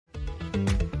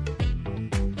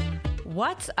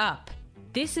What's up?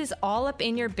 This is All Up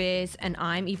in Your Biz, and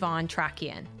I'm Yvonne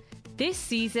Trakian. This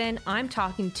season, I'm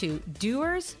talking to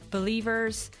doers,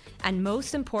 believers, and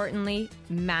most importantly,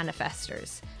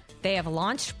 manifestors. They have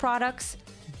launched products,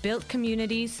 built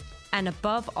communities, and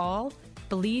above all,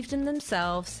 believed in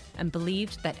themselves and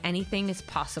believed that anything is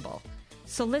possible.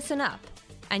 So listen up,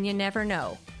 and you never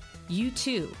know. You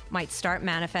too might start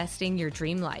manifesting your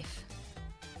dream life.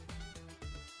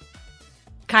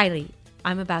 Kylie,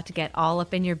 I'm about to get all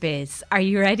up in your biz. Are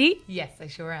you ready? Yes, I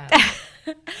sure am.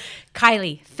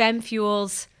 Kylie,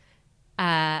 FemFuelz,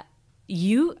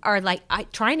 you are like,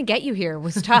 trying to get you here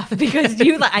was tough because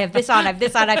you like, I have this on, I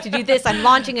have to do this. I'm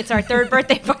launching, it's our third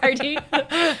birthday party.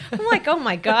 I'm like, oh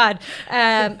my God,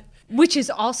 which is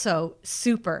also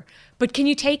super. But can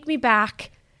you take me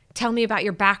back, tell me about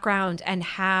your background and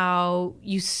how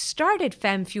you started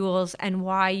FemFuelz and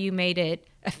why you made it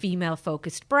a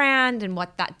female-focused brand and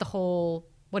what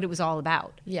it was all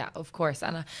about. Yeah, of course.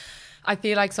 And I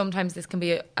feel like sometimes this can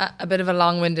be a bit of a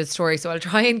long-winded story, so I'll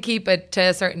try and keep it to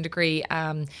a certain degree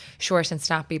short and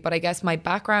snappy. But I guess my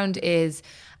background is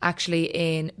actually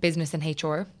in business and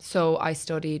HR. So I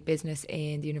studied business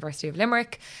in the University of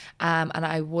Limerick, and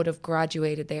I would have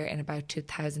graduated there in about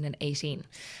 2018.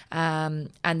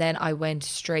 And then I went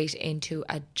straight into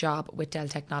a job with Dell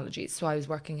Technologies. So I was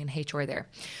working in HR there.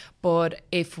 But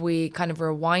if we kind of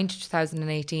rewind to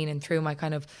 2018 and through my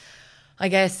kind of, I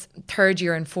guess, third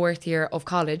year and fourth year of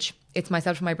college, it's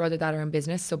myself and my brother that are in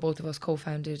business. So both of us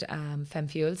co-founded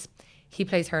FemFuelz. He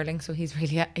plays hurling, so he's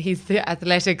the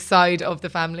athletic side of the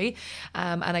family.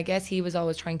 And I guess he was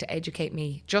always trying to educate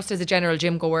me, just as a general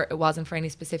gym goer, it wasn't for any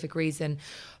specific reason,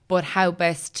 but how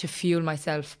best to fuel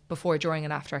myself before, during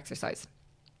and after exercise.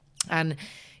 And,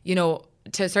 you know,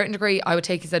 to a certain degree, I would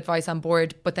take his advice on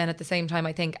board. But then at the same time,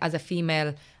 I think as a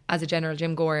female, as a general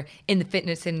gym goer in the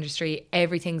fitness industry,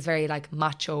 everything's very like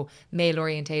macho, male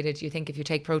orientated. You think if you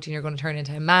take protein, you're going to turn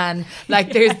into a man.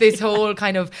 Like there's this whole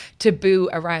kind of taboo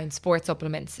around sports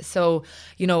supplements. So,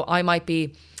 you know, I might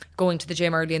be going to the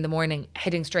gym early in the morning,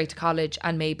 heading straight to college.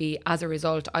 And maybe as a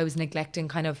result, I was neglecting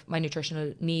kind of my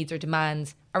nutritional needs or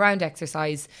demands around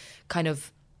exercise, kind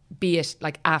of be it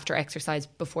like after exercise,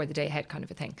 before the day ahead kind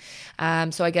of a thing.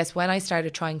 So I guess when I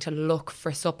started trying to look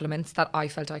for supplements that I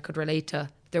felt I could relate to,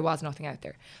 there was nothing out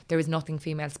there. There was nothing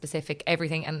female specific,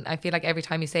 everything. And I feel like every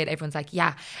time you say it, everyone's like,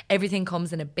 yeah, everything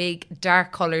comes in a big,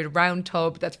 dark coloured round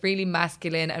tub that's really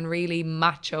masculine and really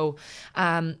macho.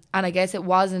 And I guess it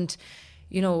wasn't,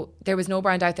 you know, there was no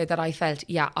brand out there that I felt,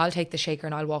 yeah, I'll take the shaker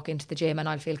and I'll walk into the gym and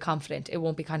I'll feel confident. It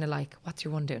won't be kind of like, what's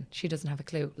your one doing? She doesn't have a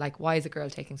clue. Like, why is a girl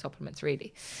taking supplements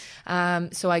really?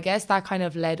 So I guess that kind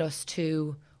of led us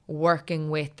to working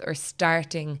with, or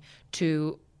starting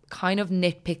to kind of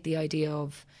nitpick the idea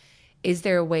of, is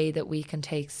there a way that we can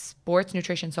take sports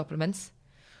nutrition supplements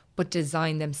but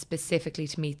design them specifically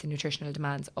to meet the nutritional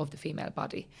demands of the female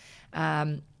body?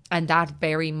 And that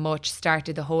very much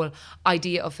started the whole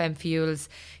idea of FemFuelz.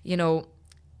 You know,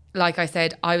 like I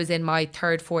said, I was in my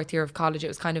third, fourth year of college. It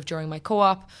was kind of during my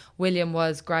co-op. William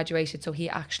was graduated, so he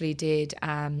actually did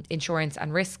insurance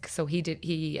and risk. So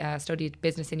he studied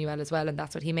business in UL as well, and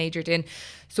that's what he majored in.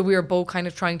 So we were both kind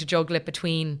of trying to juggle it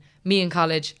between me in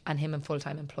college and him in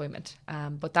full-time employment.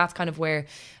 But that's kind of where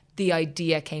the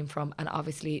idea came from. And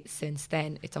obviously since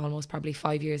then, it's almost probably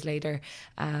 5 years later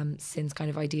since kind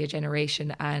of idea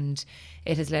generation, and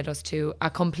it has led us to a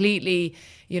completely,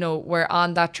 you know, we're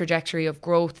on that trajectory of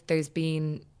growth. There's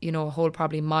been, you know, a whole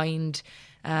probably mind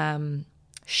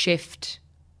shift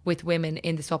with women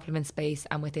in the supplement space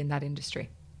and within that industry.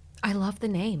 I love the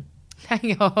name.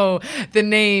 Oh, the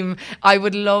name. I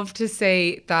would love to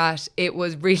say that it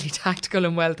was really tactical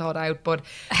and well thought out, but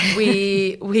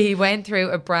we went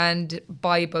through a brand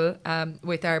bible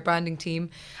with our branding team,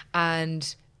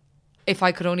 and if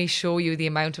I could only show you the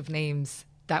amount of names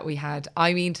that we had,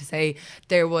 I mean to say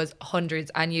there was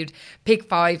hundreds, and you'd pick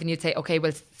 5 and you'd say, okay,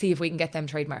 we'll see if we can get them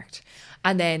trademarked.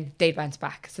 And then they'd bounce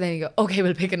back. So then you go, okay,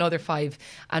 we'll pick another 5.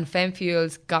 And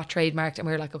FemFuelz got trademarked, and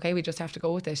we were like, okay, we just have to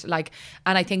go with it. Like,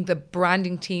 and I think the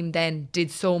branding team then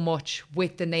did so much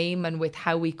with the name and with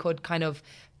how we could kind of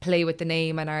play with the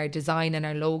name and our design and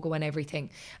our logo and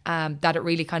everything, that it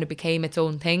really kind of became its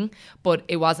own thing. But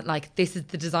it wasn't like, this is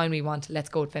the design we want, let's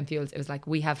go with FemFuelz. It was like,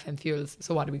 we have FemFuelz,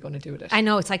 so what are we going to do with it? I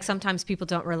know, it's like sometimes people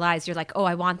don't realize, you're like, oh,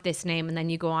 I want this name, and then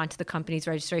you go on to the company's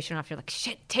registration office, you're like,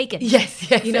 shit, take it.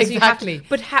 Yes, you know, exactly. So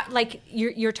but like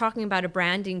you're talking about a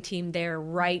branding team there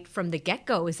right from the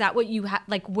get-go. Is that what you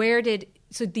like, where did...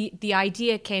 So the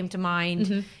idea came to mind,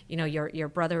 mm-hmm. You know, your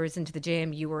brother was into the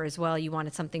gym, you were as well, you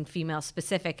wanted something female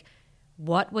specific.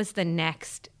 What was the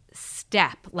next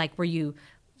step? Like, were you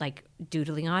like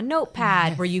doodling on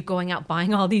notepad? Were you going out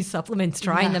buying all these supplements,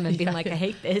 trying them and being like, I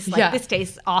hate this, like this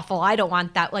tastes awful, I don't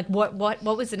want that? Like what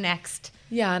was the next?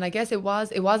 Yeah, and I guess it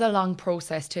was a long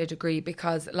process to a degree,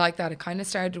 because like that, it kind of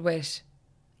started with,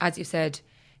 as you said,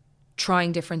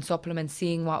 trying different supplements,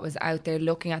 seeing what was out there,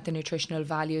 looking at the nutritional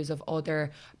values of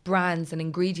other brands and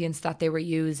ingredients that they were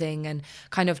using, and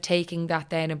kind of taking that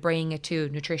then and bringing it to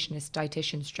nutritionists,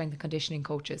 dietitians, strength and conditioning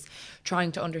coaches,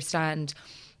 trying to understand,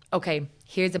 okay,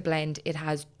 here's a blend, it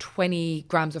has 20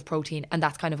 grams of protein and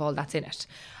that's kind of all that's in it.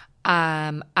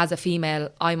 As a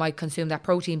female, I might consume that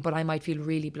protein, but I might feel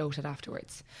really bloated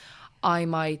afterwards. I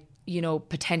might,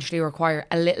 potentially require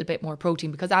a little bit more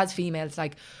protein, because as females,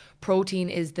 like, protein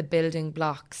is the building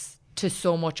blocks to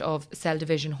so much of cell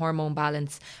division, hormone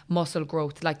balance, muscle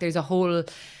growth. Like, there's a whole,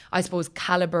 I suppose,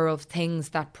 caliber of things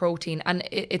that protein, and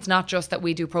it's not just that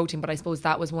we do protein, but I suppose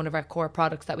that was one of our core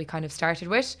products that we kind of started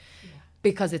with,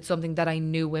 because it's something that I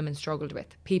knew women struggled with.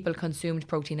 People consumed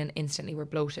protein and instantly were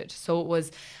bloated. So it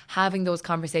was having those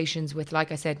conversations with,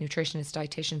 like I said, nutritionists,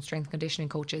 dietitians, strength conditioning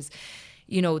coaches,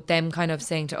 them kind of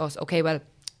saying to us, okay, well,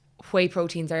 whey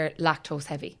proteins are lactose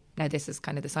heavy. Now, this is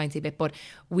kind of the sciencey bit, but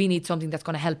we need something that's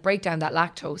going to help break down that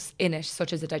lactose in it,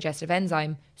 such as a digestive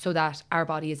enzyme, so that our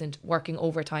body isn't working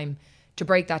overtime to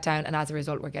break that down, and as a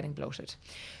result, we're getting bloated.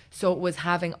 So it was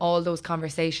having all those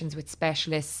conversations with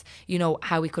specialists,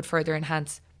 how we could further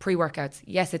enhance pre-workouts.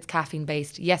 Yes, it's caffeine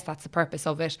based. Yes, that's the purpose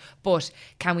of it. But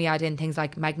can we add in things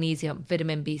like magnesium,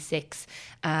 vitamin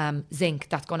B6, zinc,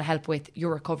 that's going to help with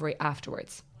your recovery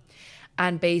afterwards?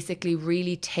 And basically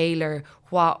really tailor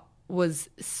what was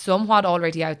somewhat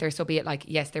already out there. So be it like,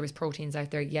 yes, there was proteins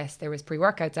out there. Yes, there was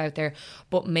pre-workouts out there,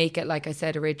 but make it, like I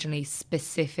said originally,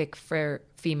 specific for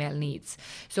female needs.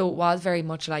 So it was very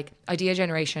much like idea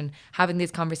generation, having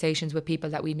these conversations with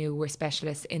people that we knew were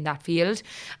specialists in that field,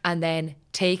 and then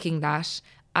taking that.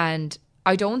 And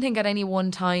I don't think at any one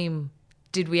time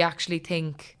did we actually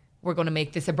think we're going to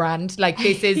make this a brand. Like,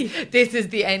 this is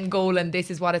the end goal and this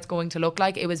is what it's going to look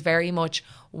like. It was very much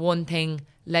one thing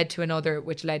led to another,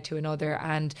 which led to another.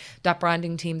 And that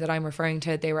branding team that I'm referring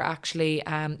to, they were actually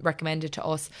recommended to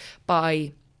us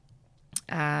by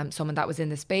someone that was in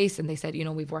the space, and they said,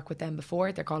 we've worked with them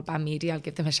before. They're called BAM Media. I'll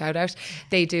give them a shout out.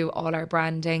 They do all our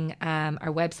branding,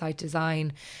 our website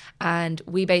design, and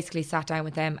we basically sat down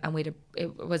with them, and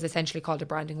it was essentially called a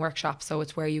branding workshop. So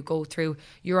it's where you go through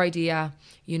your idea,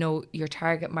 your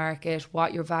target market,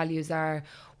 what your values are,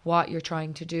 what you're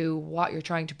trying to do, what you're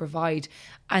trying to provide.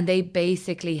 And they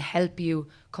basically help you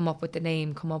come up with the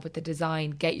name, come up with the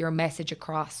design, get your message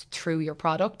across through your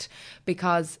product.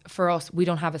 Because for us, we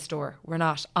don't have a store. We're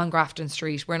not on Grafton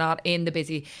Street. We're not in the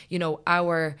busy,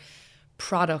 our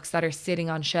products that are sitting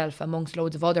on shelf amongst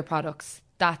loads of other products.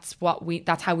 That's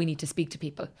how we need to speak to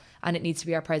people. And it needs to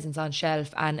be our presence on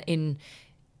shelf and in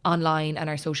online and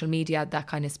our social media that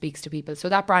kind of speaks to people. So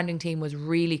that branding team was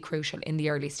really crucial in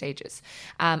the early stages,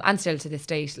 and still to this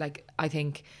date. Like, I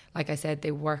think, like I said,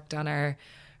 they worked on our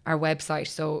website.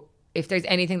 So if there's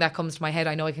anything that comes to my head,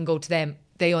 I know I can go to them.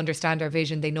 They understand our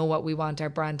vision, they know what we want our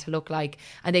brand to look like,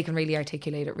 and they can really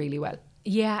articulate it really well.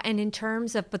 Yeah, and in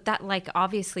terms of, but that, like,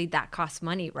 obviously that costs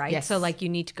money, right? Yes. So, like, you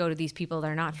need to go to these people,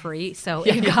 they're not free, so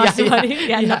it costs money.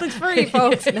 Yeah, nothing's free,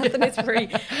 folks. Nothing is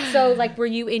free. So, like, were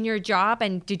you in your job,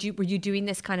 and were you doing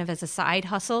this kind of as a side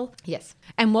hustle? Yes.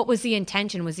 And what was the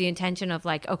intention? Was the intention of,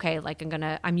 like, okay, like,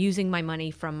 I'm using my money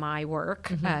from my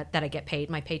work that I get paid.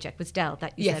 My paycheck was Dell,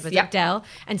 that you said was at Dell,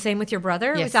 and same with your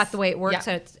brother. Yes. Was that the way it works?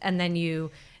 Yeah. So and then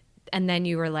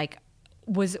you were like,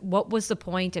 what was the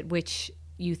point at which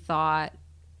you thought,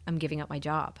 I'm giving up my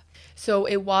job? So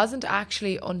it wasn't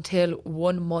actually until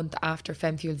 1 month after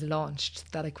FemFuelz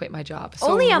launched that I quit my job.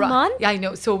 So only a month? Yeah, I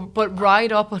know. So, but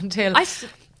right up until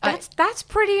that's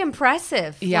pretty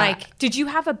impressive. Yeah. Like, did you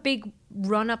have a big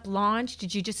run-up launch?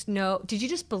 Did you just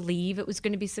believe it was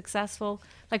going to be successful?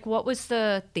 Like, what was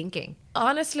the thinking?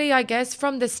 Honestly, I guess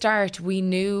from the start we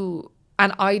knew.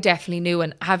 And I definitely knew,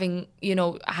 and having,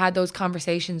 had those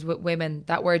conversations with women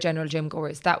that were general gym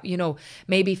goers that,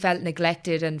 maybe felt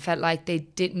neglected and felt like they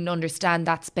didn't understand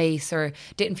that space or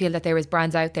didn't feel that there was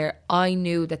brands out there. I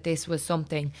knew that this was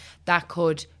something that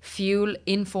could fuel,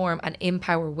 inform and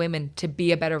empower women to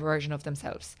be a better version of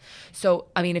themselves. So,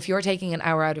 I mean, if you're taking an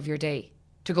hour out of your day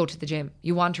to go to the gym,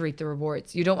 you want to reap the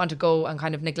rewards. You don't want to go and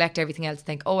kind of neglect everything else,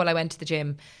 think, oh, well, I went to the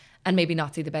gym and maybe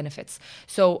not see the benefits.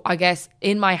 So I guess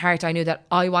in my heart, I knew that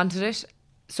I wanted it.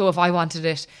 So if I wanted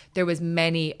it, there was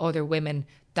many other women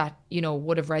that,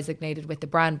 would have resonated with the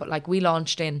brand. But like, we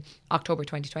launched in October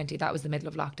 2020. That was the middle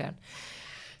of lockdown.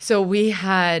 So we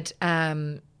had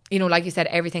you know, like you said,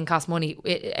 everything costs money.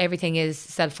 Everything is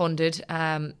self-funded.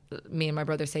 Me and my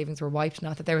brother's savings were wiped.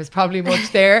 Not that there was probably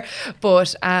much there.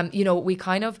 But, you know,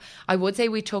 I would say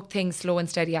we took things slow and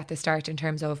steady at the start in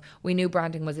terms of we knew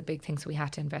branding was a big thing, so we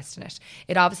had to invest in it.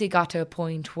 It obviously got to a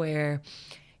point where,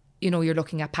 you know, you're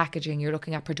looking at packaging, you're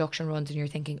looking at production runs, and you're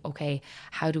thinking, okay,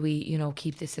 how do we, you know,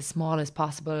 keep this as small as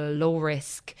possible, low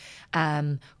risk,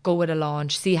 go with a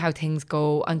launch, see how things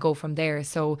go, and go from there.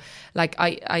 So, like,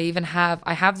 I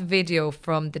have the video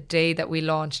from the day that we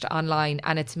launched online,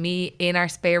 and it's me in our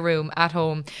spare room at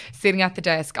home, sitting at the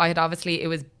desk. It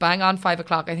was bang on 5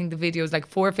 o'clock. I think the video is like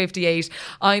 4:58.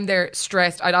 I'm there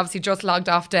stressed. I'd obviously just logged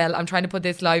off Dell. I'm trying to put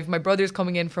this live. My brother's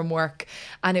coming in from work,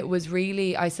 and it was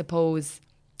really, I suppose,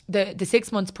 the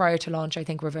 6 months prior to launch, I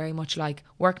think, were very much like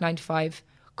work 9 to 5,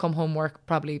 come home, work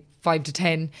probably 5 to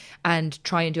 10, and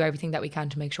try and do everything that we can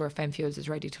to make sure FemFuelz is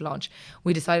ready to launch.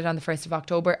 We decided on the 1st of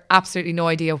October, absolutely no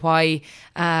idea why.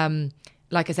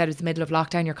 Like I said, it was the middle of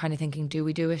lockdown. You're kind of thinking, do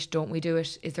we do it? Don't we do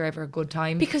it? Is there ever a good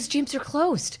time? Because gyms are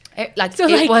closed.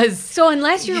 So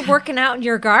unless you're working out in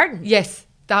your garden. Yes.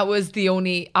 That was the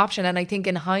only option. And I think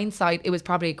in hindsight, it was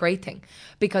probably a great thing,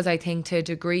 because I think to a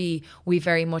degree, we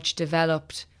very much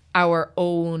developed our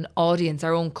own audience,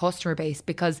 our own customer base,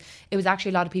 because it was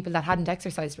actually a lot of people that hadn't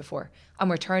exercised before and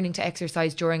were turning to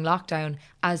exercise during lockdown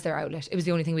as their outlet. It was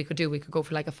the only thing we could do. We could go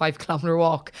for like a 5-kilometre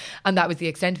walk, and that was the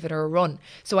extent of it, or a run.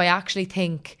 So I actually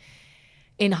think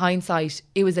in hindsight,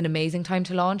 it was an amazing time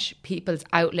to launch. People's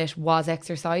outlet was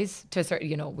exercise to a certain,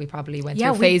 you know, we probably went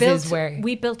through phases where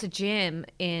we built a gym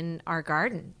in our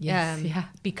garden. Yes,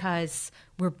 because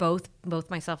we're both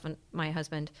myself and my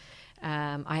husband,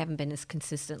 I haven't been as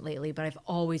consistent lately, but I've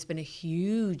always been a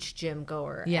huge gym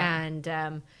goer. Yeah.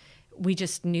 And we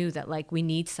just knew that like we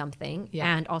need something.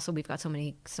 Yeah. And also we've got so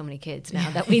many kids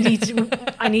now that we need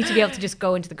to, I need to be able to just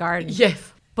go into the garden. Yes.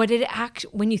 But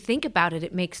when you think about it,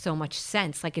 it makes so much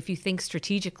sense. Like if you think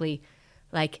strategically,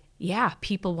 like, yeah,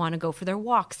 people want to go for their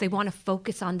walks. They want to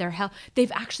focus on their health.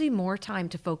 They've actually more time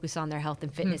to focus on their health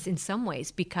and fitness in some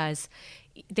ways, because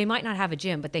they might not have a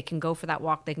gym, but they can go for that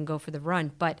walk. They can go for the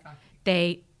run, but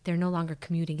they're no longer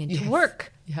commuting into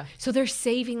work. Yeah. So they're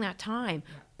saving that time.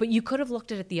 Yeah. But you could have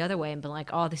looked at it the other way and been like,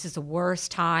 oh, this is the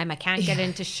worst time. I can't get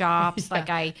into shops.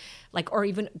 Yeah. Or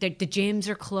even the gyms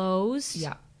are closed.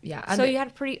 Yeah. Yeah. And so you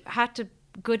had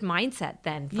a good mindset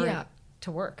then for it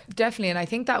to work. Definitely. And I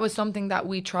think that was something that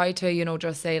we try to, you know,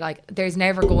 just say, like, there's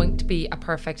never going to be a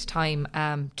perfect time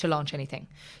to launch anything.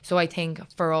 So I think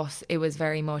for us, it was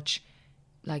very much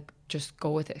like, just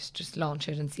go with it, just launch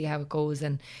it and see how it goes.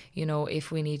 And, you know, if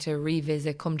we need to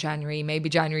revisit come January, maybe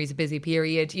January is a busy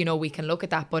period, you know, we can look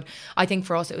at that. But I think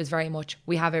for us, it was very much,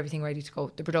 we have everything ready to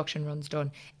go. The production run's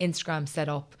done, Instagram set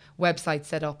up, website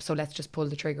set up. So let's just pull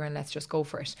the trigger and let's just go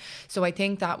for it. So I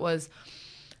think that was,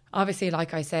 obviously,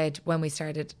 like I said, when we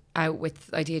started out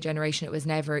with idea generation, it was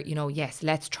never, you know, yes,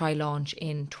 let's try launch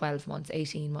in 12 months,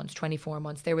 18 months, 24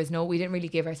 months. We didn't really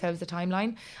give ourselves a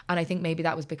timeline. And I think maybe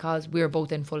that was because we were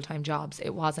both in full-time jobs.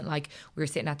 It wasn't like we were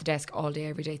sitting at the desk all day,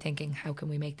 every day thinking, how can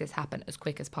we make this happen as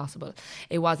quick as possible?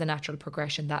 It was a natural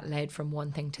progression that led from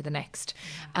one thing to the next.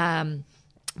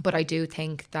 But I do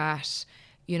think that,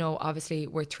 you know, obviously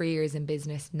we're 3 years in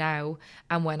business now.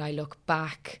 And when I look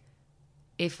back,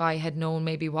 if I had known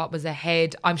maybe what was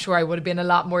ahead, I'm sure I would have been a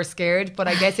lot more scared. But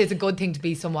I guess it's a good thing to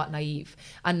be somewhat naive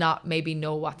and not maybe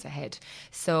know what's ahead.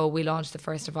 So we launched the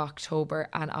 1st of October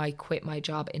and I quit my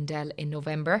job in Dell in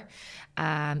November.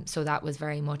 So that was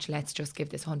very much, let's just give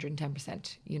this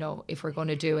 110%. You know, if we're going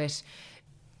to do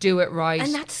it right.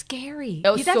 And that's scary. It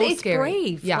was so it's scary.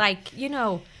 Brave. Yeah. Like, you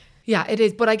know. Yeah, it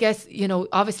is. But I guess, you know,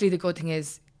 obviously the good thing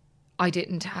is I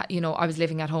didn't, I was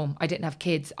living at home. I didn't have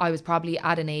kids. I was probably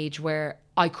at an age where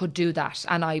I could do that.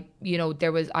 And I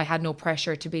had no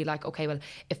pressure to be like, okay, well,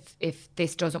 if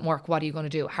this doesn't work, what are you going to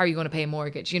do? How are you going to pay a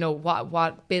mortgage? You know,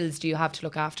 what bills do you have to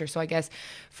look after? So I guess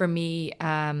for me,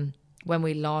 when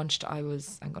we launched, I'm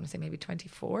going to say maybe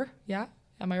 24. Yeah.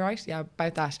 Am I right? Yeah,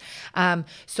 about that.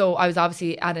 So I was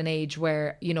obviously at an age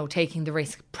where, you know, taking the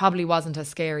risk probably wasn't as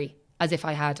scary as if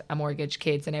I had a mortgage,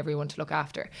 kids and everyone to look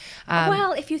after.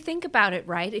 Well, if you think about it,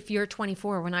 right? If you're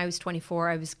 24, when I was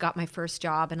 24, got my first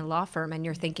job in a law firm, and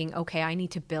you're thinking, okay, I need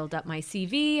to build up my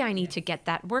CV. I need to get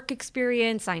that work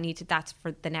experience. That's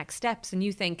for the next steps. And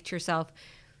you think to yourself,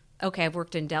 okay, I've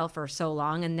worked in Dell for so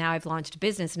long and now I've launched a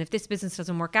business. And if this business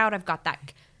doesn't work out, I've got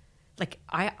that. Like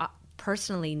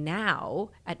personally now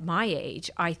at my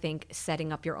age, I think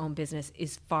setting up your own business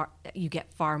you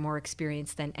get far more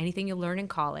experience than anything you'll learn in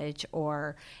college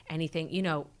or anything, you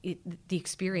know, the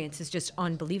experience is just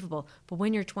unbelievable. But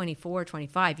when you're 24,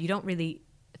 25, you don't really,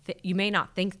 you may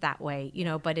not think that way, you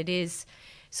know, but it is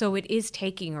So it's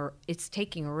taking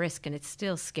a risk, and it's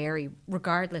still scary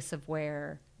regardless of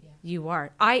where you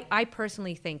are. I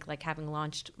personally think, like, having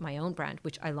launched my own brand,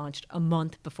 which I launched a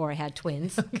month before I had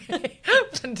twins. Okay.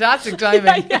 Fantastic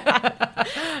timing.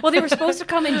 Well, they were supposed to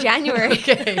come in January.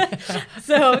 Okay.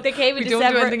 So they came in December.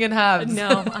 Don't do anything in halves.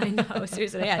 No, I know.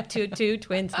 Seriously, I had two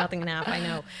twins, nothing in half. I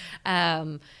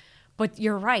know. But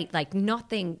you're right. Like,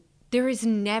 there is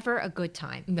never a good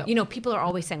time. No. You know, people are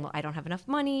always saying, well, I don't have enough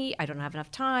money. I don't have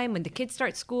enough time. When the kids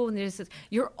start school, and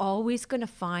you're always going to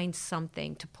find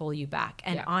something to pull you back.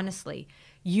 And honestly,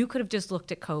 you could have just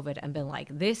looked at COVID and been like,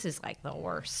 this is like the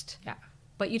worst. Yeah.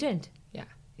 But you didn't.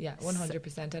 Yeah,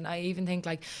 100%. And I even think,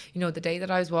 like, you know, the day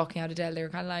that I was walking out of Dell, they were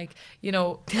kind of like, you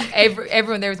know,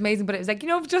 everyone there was amazing, but it was like, you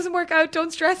know, if it doesn't work out,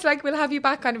 don't stress, like, we'll have you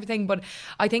back, kind of a thing. But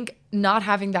I think not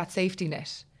having that safety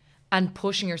net and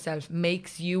pushing yourself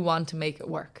makes you want to make it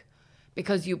work,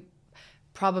 because you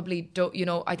probably don't, you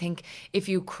know, I think if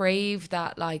you crave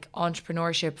that, like,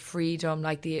 entrepreneurship, freedom,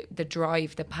 like the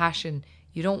drive, the passion,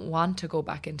 you don't want to go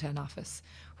back into an office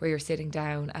where you're sitting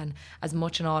down. And as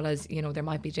much and all as, you know, there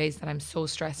might be days that I'm so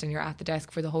stressed and you're at the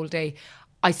desk for the whole day,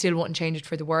 I still wouldn't change it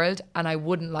for the world, and I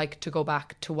wouldn't like to go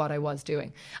back to what I was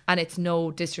doing. And it's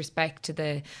no disrespect to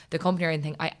the company or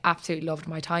anything. I absolutely loved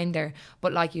my time there.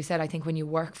 But like you said, I think when you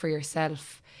work for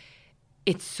yourself,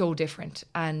 it's so different.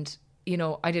 And, you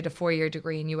know, I did a 4-year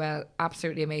degree in UL,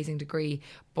 absolutely amazing degree,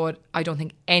 but I don't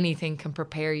think anything can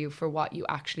prepare you for what you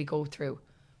actually go through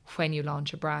when you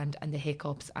launch a brand, and the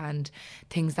hiccups and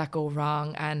things that go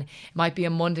wrong. And it might be a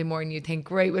Monday morning, you think,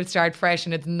 great, we'll start fresh,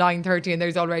 and it's 9:30 and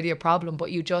there's already a problem,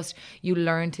 but you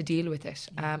learn to deal with it.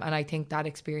 And I think that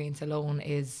experience alone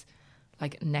is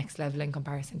like next level in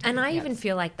comparison to and I everything even else.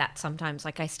 feel like that sometimes.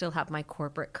 Like, I still have my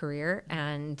corporate career,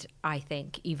 and I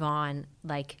think, Yvonne,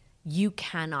 like, you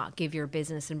cannot give your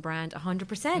business and brand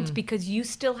 100% because you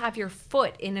still have your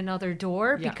foot in another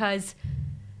door, because,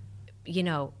 you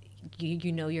know,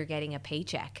 you know you're getting a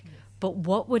paycheck. Yes. But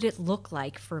what would it look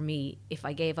like for me if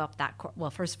I gave up that?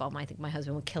 Well, first of all, I think my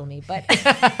husband would kill me. But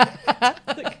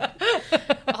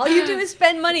all you do is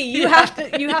spend money. You have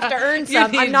to earn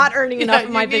some. I'm not earning enough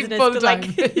in my business to, like.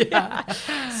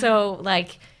 So,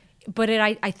 like, but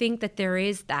I think that there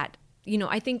is that. You know,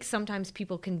 I think sometimes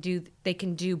people can do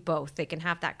both. They can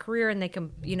have that career, and they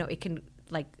can, you know, it can,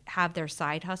 like, have their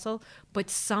side hustle. But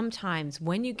sometimes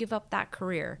when you give up that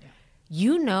career,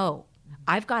 you know,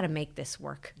 I've got to make this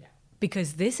work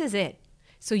because this is it.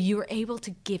 So you're able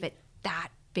to give it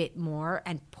that bit more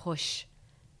and push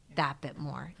that bit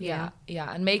more. Yeah.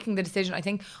 And making the decision, I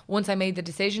think once I made the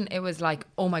decision, it was like,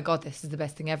 oh my God, this is the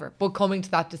best thing ever. But coming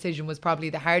to that decision was probably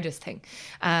the hardest thing.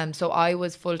 So I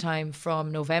was full-time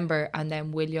from November, and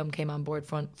then William came on board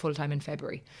full-time in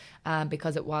February,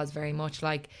 because it was very much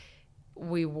like,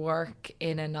 we work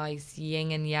in a nice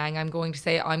yin and yang. I'm going to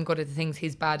say I'm good at the things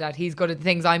he's bad at. He's good at the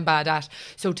things I'm bad at.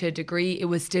 So to a degree, it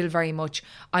was still very much,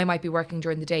 I might be working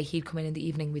during the day. He'd come in the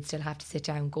evening. We'd still have to sit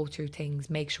down, go through things,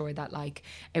 make sure that, like,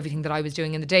 everything that I was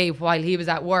doing in the day while he was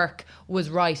at work was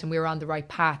right, and we were on the right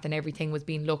path, and everything was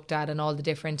being looked at, and all the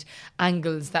different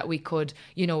angles that we could,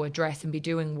 you know, address and be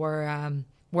doing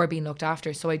were being looked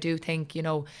after. So I do think, you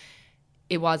know,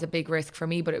 it was a big risk for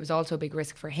me, but it was also a big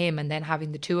risk for him. And then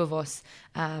having the two of us,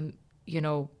 you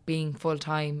know, being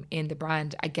full-time in the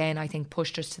brand, again, I think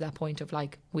pushed us to that point of,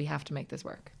 like, we have to make this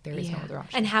work. There is no other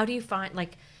option. And how do you find,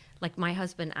 like my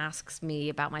husband asks me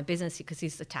about my business because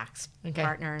he's a tax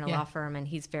partner in a law firm, and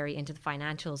he's very into the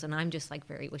financials. And I'm just like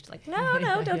very much like, no,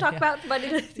 don't talk about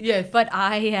money. Yes. But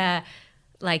I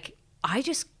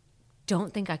just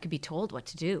don't think I could be told what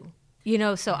to do. You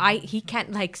know, so he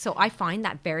can't, like, so I find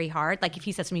that very hard. Like, if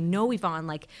he says to me, no, Yvonne,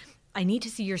 like, I need to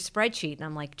see your spreadsheet. And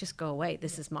I'm like, just go away.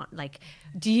 This is my, like,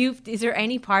 is there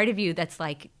any part of you that's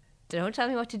like, don't tell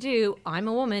me what to do. I'm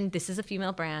a woman. This is a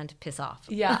female brand. Piss off.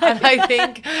 Yeah. And I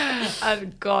think,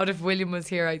 and God, if William was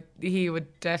here, he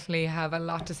would definitely have a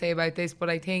lot to say about this.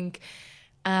 But I think,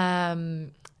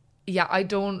 I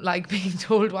don't like being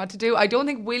told what to do. I don't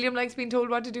think William likes being told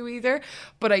what to do either.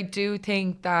 But I do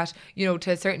think that, you know,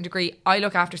 to a certain degree, I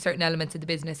look after certain elements of the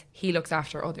business. He looks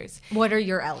after others. What are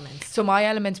your elements? So my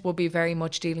elements will be very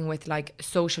much dealing with, like,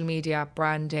 social media,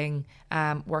 branding,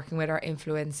 working with our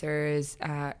influencers,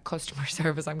 customer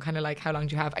service. I'm kind of like, how long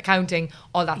do you have? Accounting,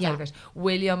 all that side of it.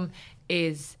 William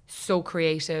is so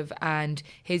creative, and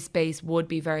his space would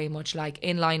be very much like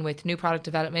in line with new product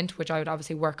development, which I would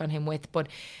obviously work on him with, but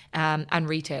and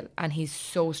retail. And he's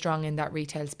so strong in that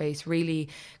retail space, really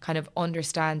kind of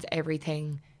understands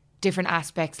everything different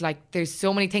aspects. Like there's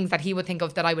so many things that he would think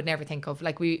of that I would never think of.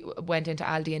 Like we went into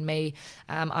Aldi in May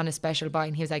on a special buy,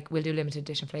 and he was like, we'll do limited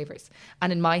edition flavours.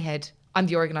 And in my head, I'm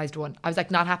the organised one. I was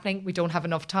like, not happening. We don't have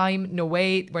enough time. No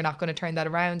way. We're not going to turn that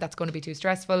around. That's going to be too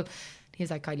stressful. He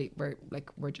was like, Kylie,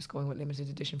 we're just going with limited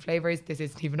edition flavours. This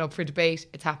isn't even up for debate.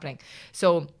 It's happening.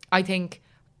 So I think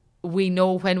we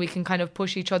know when we can kind of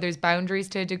push each other's boundaries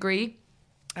to a degree.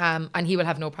 And he will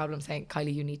have no problem saying,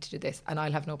 Kylie, you need to do this. And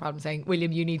I'll have no problem saying,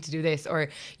 William, you need to do this, or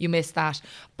you missed that.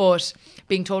 But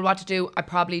being told what to do, I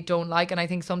probably don't like. And I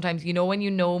think sometimes, you know, when you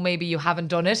know maybe you haven't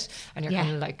done it and you're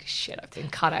kind of like, shit, I've been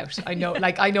cut out. I know,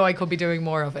 I know I could be doing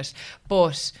more of it.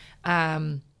 But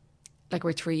like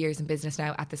we're 3 years in business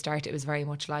now. At the start, it was very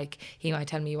much like he might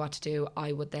tell me what to do.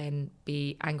 I would then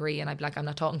be angry and I'd be like, I'm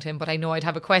not talking to him, but I know I'd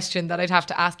have a question that I'd have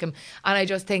to ask him. And I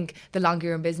just think the longer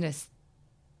you're in business,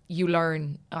 you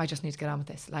learn, I just need to get on with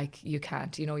this. Like you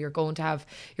can't, you know, you're going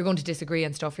to disagree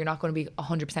and stuff. You're not going to be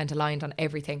 100% aligned on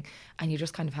everything, and you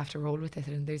just kind of have to roll with it.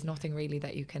 And there's nothing really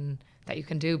that you can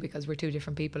do, because we're two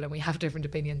different people and we have different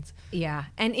opinions. Yeah.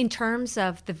 And in terms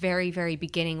of the very, very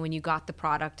beginning, when you got the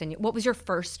product, and what was your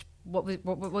first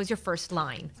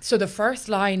line? So the first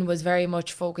line was very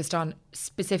much focused on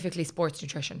specifically sports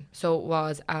nutrition. So it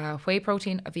was a whey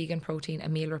protein, a vegan protein, a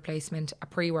meal replacement, a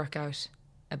pre-workout,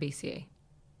 a BCA.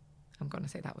 I'm going to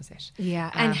say that was it. Yeah.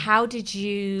 And how did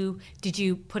you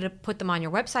put them on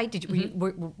your website?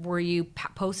 Were you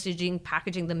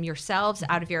packaging them yourselves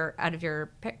out of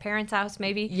your parents' house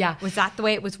maybe? Yeah. Was that the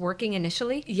way it was working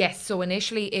initially? Yes. So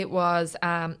initially it was,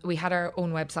 we had our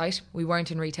own website. We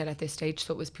weren't in retail at this stage,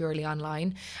 so it was purely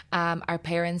online. Our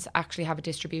parents actually have a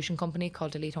distribution company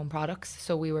called Elite Home Products.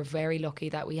 So we were very lucky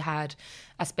that we had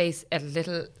a space, a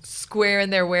little square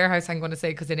in their warehouse, I'm going to say,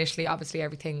 because initially obviously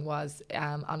everything was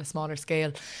on a smaller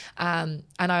scale. And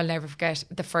I'll never forget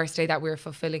the first day that we were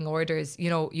fulfilling orders.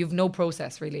 You know, you've no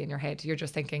process really in your head. You're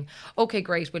just thinking, okay,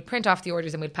 great, we'll print off the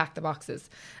orders and we'll pack the boxes.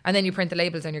 And then you print the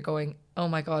labels and you're going, oh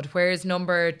my God, where's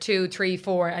number 2, 3,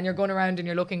 4? And you're going around and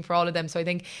you're looking for all of them. So I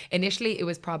think initially it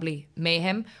was probably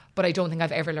mayhem, but I don't think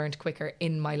I've ever learned quicker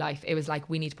in my life. It was like,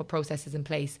 we need to put processes in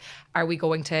place. Are we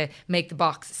going to make the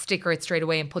box, sticker it straight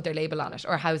away and put their label on it?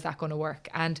 Or how's that going to work?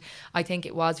 And I think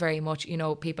it was very much, you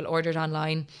know, people ordered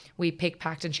online. We picked,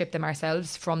 packed and shipped them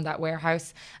ourselves from that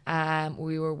warehouse.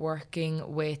 We were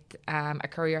working with a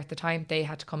courier at the time. They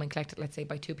had to come and collect it, let's say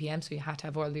by 2 p.m. So you had to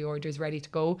have all the orders ready to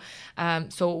go.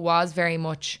 So it was very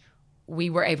much, we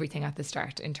were everything at the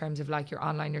start in terms of like your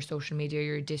online, your social media,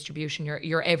 your distribution,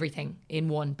 your everything in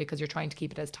one, because you're trying to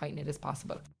keep it as tight-knit as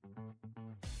possible.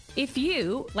 If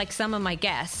you, like some of my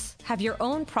guests, have your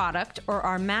own product or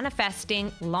are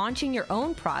manifesting launching your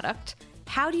own product,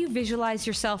 how do you visualize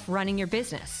yourself running your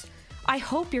business? I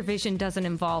hope your vision doesn't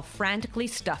involve frantically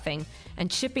stuffing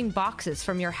and shipping boxes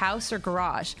from your house or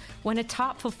garage when a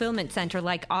top fulfillment center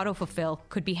like Autofulfill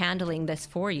could be handling this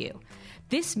for you.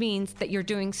 This means that you're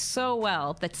doing so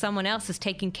well that someone else is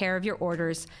taking care of your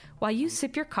orders while you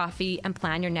sip your coffee and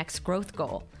plan your next growth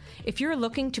goal. If you're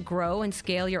looking to grow and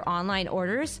scale your online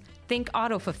orders, think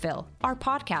Autofulfill, our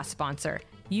podcast sponsor.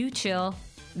 You chill,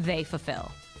 they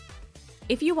fulfill.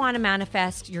 If you want to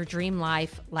manifest your dream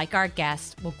life like our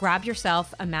guest, well, grab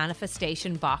yourself a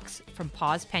manifestation box from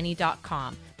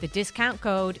pausepenny.com. The discount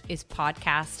code is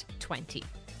podcast20.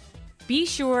 Be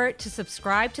sure to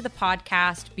subscribe to the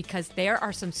podcast because there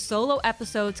are some solo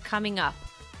episodes coming up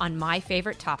on my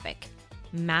favorite topic,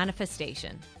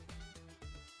 manifestation.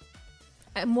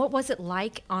 And what was it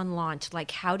like on launch?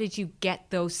 Like, how did you get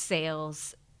those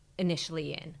sales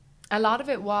initially in? A lot of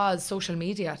it was social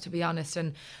media, to be honest,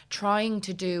 and trying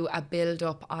to do a build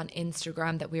up on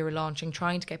Instagram that we were launching,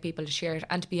 trying to get people to share it.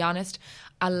 And to be honest,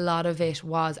 a lot of it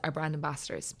was our brand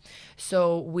ambassadors.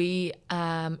 So we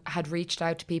had reached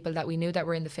out to people that we knew that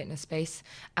were in the fitness space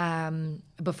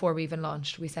before we even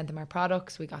launched. We sent them our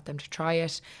products, we got them to try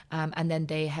it, and then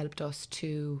they helped us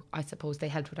to, I suppose, they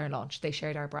helped with our launch. They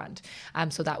shared our brand.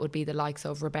 So that would be the likes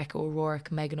of Rebecca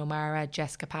O'Rourke, Megan O'Mara,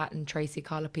 Jessica Patton, Tracy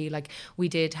Colopy. Like, we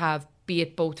did have, be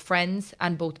it both friends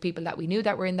and both people that we knew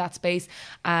that were in that space.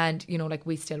 And, you know, like,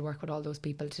 we still work with all those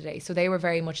people today. So they were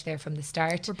very much there from the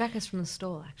start. Rebecca's from the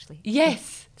Stole, actually.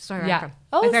 Yes. Sorry, yeah. I'm from.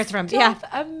 Oh, my parents are from. Yeah.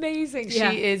 Amazing.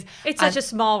 Yeah. She is. It's such a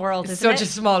small world, isn't it? Such a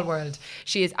small world.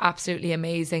 She is absolutely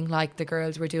amazing. Like, the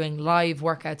girls were doing live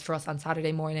workouts for us on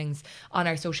Saturday mornings on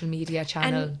our social media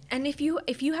channel. And if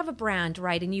you have a brand,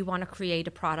 right, and you want to create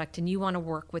a product and you want to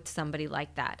work with somebody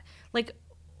like that, like,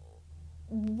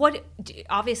 what,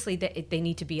 obviously they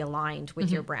need to be aligned with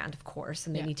your brand, of course,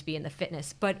 and they need to be in the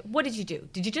fitness, but what did you do?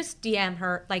 Did you just DM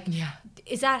her? Like,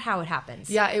 is that how it happens?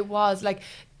 Yeah, it was like,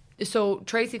 so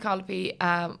Tracy Colopy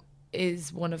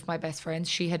is one of my best friends.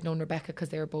 She had known Rebecca because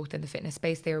they were both in the fitness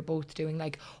space. They were both doing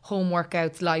like home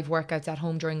workouts, live workouts at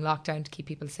home during lockdown to keep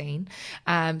people sane.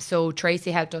 So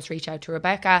Tracy helped us reach out to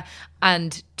Rebecca.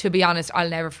 And to be honest, I'll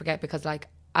never forget, because like,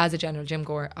 as a general gym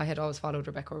goer, I had always followed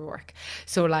Rebecca O'Rourke.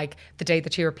 So like the day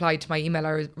that she replied to my email,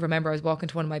 I remember I was walking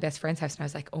to one of my best friend's house and I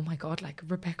was like, oh my God, like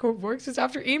Rebecca O'Rourke's just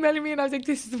after emailing me. And I was like,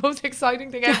 this is the most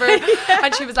exciting thing ever. Yeah.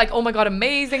 And she was like, oh my God,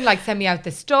 amazing. Like, send me out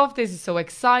this stuff. This is so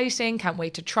exciting. Can't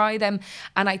wait to try them.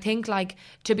 And I think, like,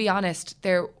 to be honest,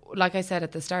 like I said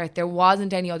at the start, there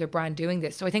wasn't any other brand doing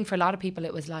this. So I think for a lot of people,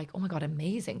 it was like, oh my God,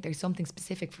 amazing. There's something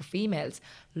specific for females.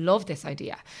 Love this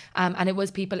idea. And it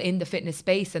was people in the fitness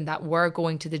space and that were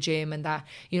going to the gym and that,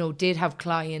 you know, did have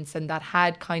clients and that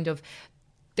had kind of,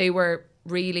 they were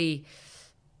really,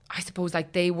 I suppose,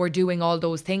 like they were doing all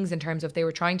those things in terms of they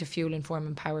were trying to fuel, inform,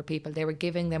 empower people. They were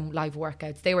giving them live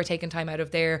workouts. They were taking time out of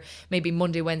their maybe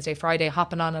Monday, Wednesday, Friday,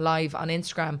 hopping on a live on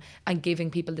Instagram and giving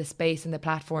people the space and the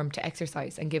platform to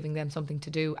exercise and giving them something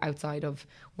to do outside of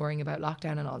worrying about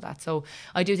lockdown and all that. So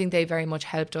I do think they very much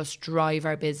helped us drive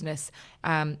our business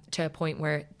to a point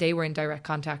where they were in direct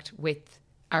contact with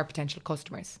our potential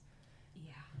customers.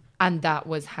 Yeah. And that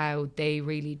was how they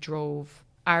really drove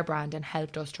our brand and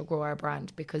helped us to grow our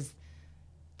brand, because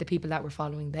the people that were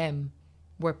following them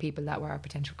were people that were our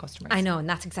potential customers. I know, and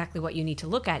that's exactly what you need to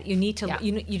look at. You need to,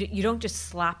 you don't just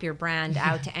slap your brand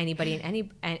out to anybody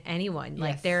and anyone.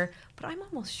 Like but I'm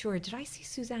almost sure, did I see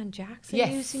Suzanne Jackson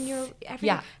using your everything?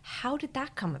 Yeah. How did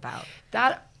that come about?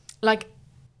 That, like,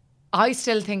 I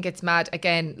still think it's mad.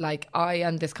 Again, like, I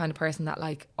am this kind of person that,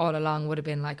 like, all along would have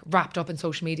been like wrapped up in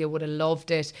social media, would have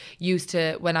loved it. Used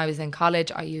to, when I was in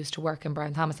college, I used to work in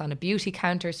Brown Thomas on a beauty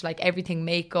counter. So like everything,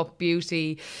 makeup,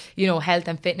 beauty, you know, health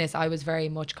and fitness, I was very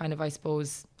much kind of, I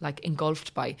suppose, like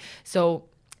engulfed by. So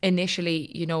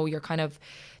initially, you know, you're kind of,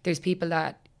 there's people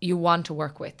that you want to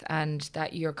work with and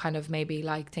that you're kind of maybe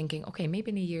like thinking, okay, maybe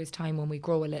in a year's time when we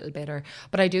grow a little bit.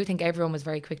 But I do think everyone was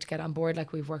very quick to get on board.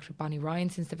 Like, we've worked with Bonnie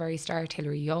Ryan since the very start,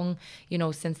 Hilary Young, you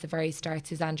know, since the very start,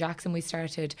 Suzanne Jackson we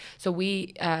started. So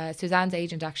Suzanne's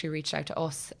agent actually reached out to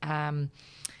us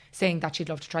saying that she'd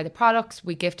love to try the products.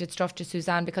 We gifted stuff to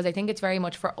Suzanne because I think it's very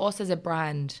much for us as a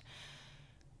brand,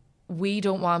 we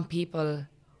don't want people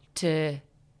to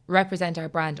represent our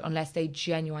brand unless they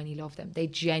genuinely love them. They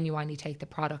genuinely take the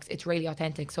products. It's really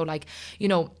authentic. So like, you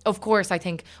know, of course, I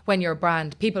think when you're a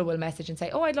brand, people will message and say,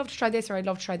 oh, I'd love to try this or I'd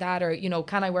love to try that, or, you know,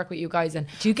 can I work with you guys? And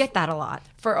do you get that a lot?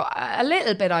 For a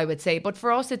little bit, I would say. But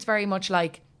for us, it's very much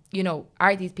like, you know,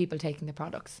 are these people taking the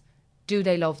products? Do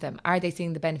they love them? Are they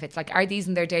seeing the benefits? Like, are these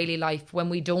in their daily life when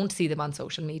we don't see them on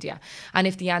social media? And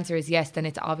if the answer is yes, then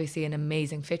it's obviously an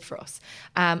amazing fit for us.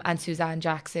 And Suzanne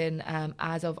Jackson,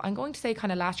 as of, I'm going to say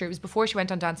kind of last year, it was before she went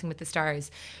on Dancing with the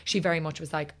Stars, she very much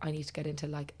was like, I need to get into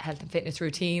like health and fitness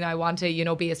routine. I want to, you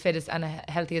know, be as fit and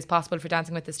healthy as possible for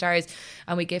Dancing with the Stars.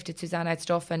 And we gifted Suzanne out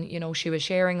stuff and, you know, she was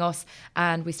sharing us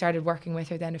and we started working with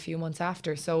her then a few months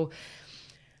after. So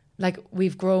like,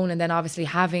 we've grown, and then obviously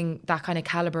having that kind of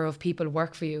caliber of people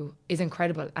work for you is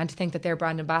incredible. And to think that they're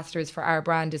brand ambassadors for our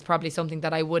brand is probably something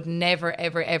that I would never,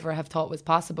 ever, ever have thought was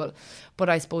possible. But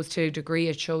I suppose to a degree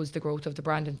it shows the growth of the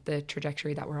brand and the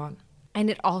trajectory that we're on. And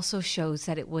it also shows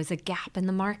that it was a gap in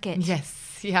the market.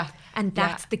 Yes, yeah. And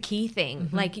that's the key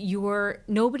thing. Mm-hmm. Like,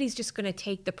 nobody's just going to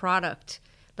take the product.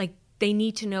 Like, they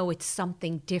need to know it's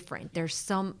something different. There's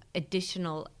some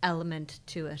additional element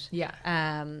to it.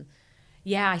 Yeah.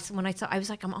 Yeah, when I saw, I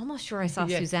was like, I'm almost sure I saw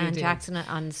Suzanne Jackson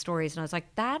on the stories, and I was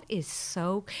like, that is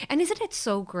so. And isn't it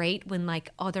so great when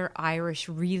like other Irish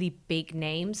really big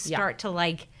names start to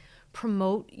like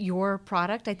promote your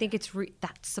product? I think it's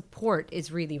that support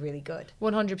is really, really good.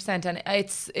 100%, and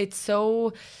it's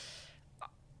so.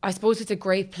 I suppose it's a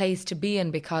great place to be in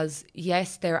because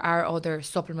yes, there are other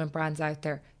supplement brands out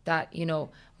there that, you know,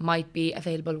 might be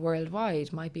available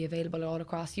worldwide, might be available all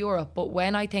across Europe. But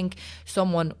when I think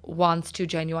someone wants to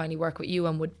genuinely work with you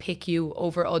and would pick you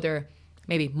over other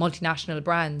maybe multinational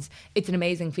brands, it's an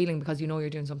amazing feeling because you know you're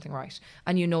doing something right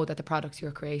and you know that the products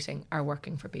you're creating are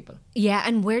working for people. Yeah,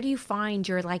 and where do you find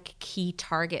your like key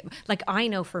target? Like, I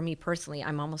know for me personally,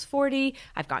 I'm almost 40,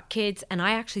 I've got kids, and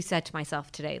I actually said to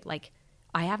myself today, like,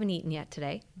 I haven't eaten yet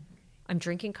today. I'm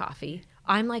drinking coffee.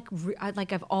 I'm like,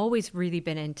 I've always really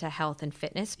been into health and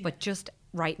fitness, but just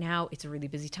right now it's a really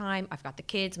busy time. I've got the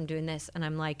kids, I'm doing this, and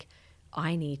I'm like,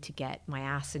 I need to get my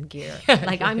ass in gear.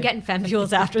 Like, I'm getting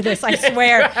FemFuelz after this, I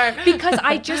swear. Because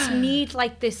I just need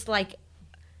like this, like,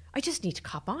 I just need to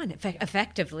cop on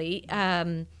effectively.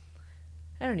 I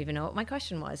don't even know what my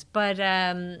question was, but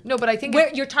no, but I think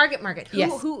your target market.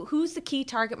 Who's the key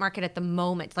target market at the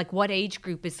moment? Like, what age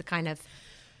group is the kind of?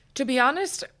 To be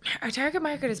honest, our target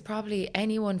market is probably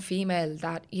anyone female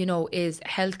that, you know, is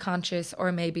health conscious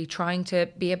or maybe trying to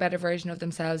be a better version of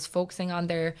themselves, focusing on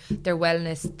their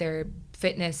wellness, their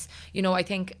fitness. You know, I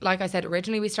think, like I said,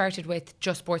 originally we started with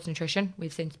just sports nutrition.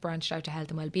 We've since branched out to health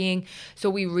and well-being. So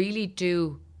we really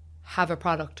do have a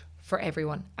product for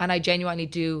everyone. And I genuinely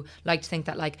do like to think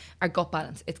that, like, our gut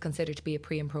balance, it's considered to be a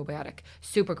pre and probiotic.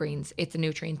 Super Greens, it's a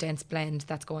nutrient dense blend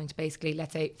that's going to basically,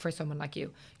 let's say for someone like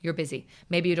you, you're busy,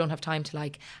 maybe you don't have time to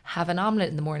like have an omelette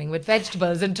in the morning with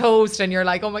vegetables and toast, and you're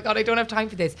like, oh my god, I don't have time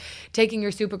for this. Taking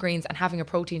your Super Greens and having a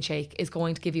protein shake is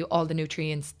going to give you all the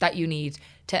nutrients that you need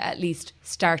to at least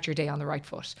start your day on the right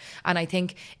foot. And I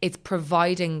think it's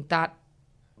providing that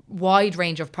wide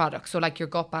range of products. So like your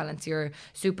gut balance, your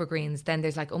Super Greens, then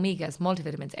there's like omegas,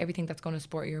 multivitamins, everything that's going to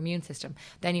support your immune system.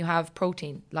 Then you have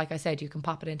protein. Like I said, you can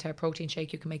pop it into a protein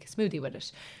shake, you can make a smoothie with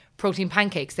it. Protein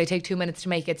pancakes, they take 2 minutes to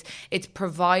make. It's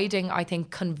providing, I think,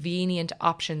 convenient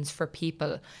options for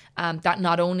people, that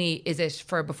not only is it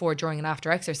for before, during and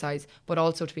after exercise, but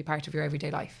also to be part of your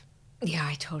everyday life. Yeah,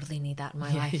 I totally need that in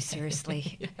my life,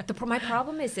 seriously. My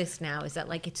problem is this now, is that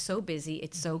like it's so busy,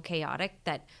 it's so chaotic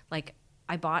that like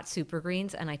I bought Super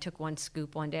Greens and I took one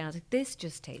scoop one day and I was like, this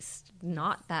just tastes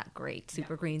not that great,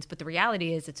 Super Greens. But the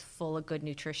reality is it's full of good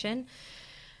nutrition.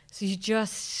 So you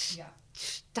just,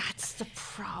 that's the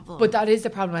problem. But that is the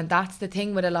problem. And that's the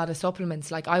thing with a lot of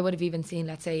supplements. Like I would have even seen,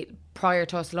 let's say prior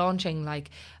to us launching, like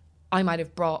I might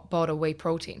have bought a whey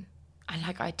protein. And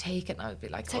like I'd take it and I would be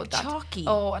like, it's like chalky.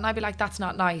 Oh, and I'd be like, that's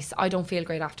not nice. I don't feel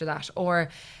great after that. Or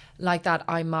like that,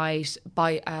 I might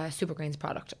buy a Super Greens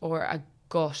product or a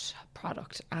gut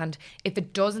product, and if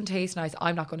it doesn't taste nice,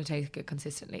 I'm not going to take it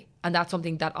consistently. And that's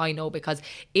something that I know, because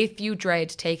if you dread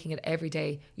taking it every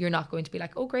day, you're not going to be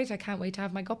like, oh great, I can't wait to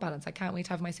have my gut balance, I can't wait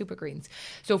to have my Super Greens.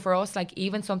 So for us, like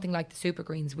even something like the Super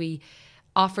Greens, we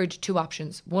offered two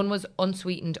options. One was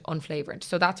unsweetened, unflavoured.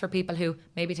 So that's for people who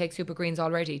maybe take Super Greens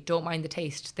already, don't mind the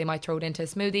taste. They might throw it into a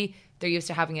smoothie. They're used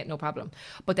to having it, no problem.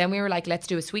 But then we were like, let's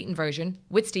do a sweetened version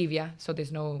with stevia, so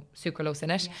there's no sucralose in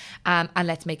it. And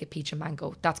let's make it peach and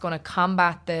mango. That's going to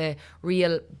combat the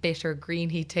real bitter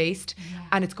greeny taste,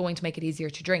 and it's going to make it easier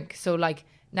to drink. So like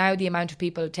now the amount of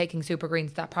people taking Super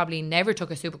Greens that probably never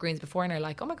took a Super Greens before and are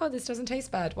like, oh my god, this doesn't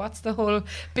taste bad. What's the whole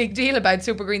big deal about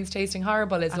Super Greens tasting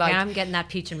horrible? Is like, I'm getting that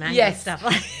peach and mango stuff.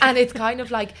 And it's kind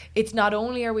of like, it's not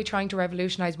only are we trying to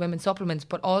revolutionize women's supplements,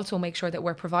 but also make sure that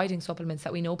we're providing supplements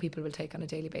that we know people will take on a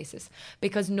daily basis,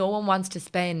 because no one wants to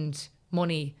spend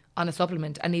money on a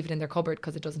supplement and leave it in their cupboard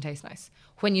because it doesn't taste nice,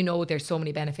 when you know there's so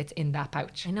many benefits in that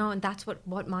pouch. I know, and that's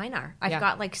what mine are. I've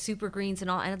got like Super Greens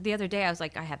and all, and the other day I was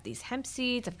like, I have these hemp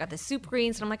seeds, I've got the Super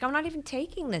Greens, and I'm like, I'm not even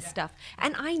taking this stuff,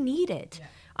 and I need it.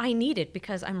 I need it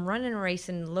because I'm running a race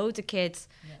and loads of kids.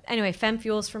 Anyway,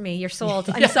 FemFuelz for me. You're sold.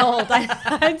 I'm sold.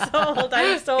 I'm sold.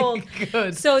 I'm sold.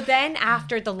 Good. So then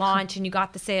after the launch and you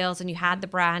got the sales and you had the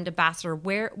brand ambassador,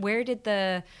 where did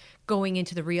the going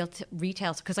into the real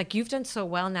retail, because like you've done so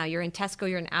well now, you're in Tesco,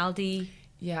 you're in Aldi.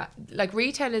 Yeah, like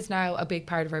retail is now a big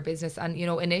part of our business, and you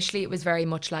know, initially it was very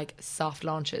much like soft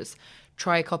launches,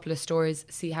 try a couple of stores,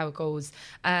 see how it goes.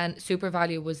 And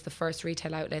SuperValu was the first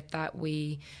retail outlet that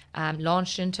we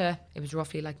launched into. It was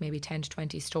roughly like maybe 10 to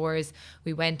 20 stores.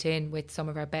 We went in with some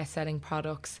of our best selling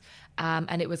products,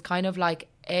 and it was kind of like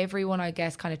everyone, I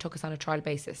guess, kind of took us on a trial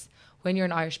basis. When you're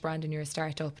an Irish brand and you're a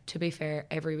startup, to be fair,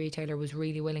 every retailer was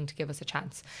really willing to give us a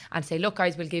chance and say, look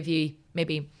guys, we'll give you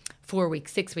maybe 4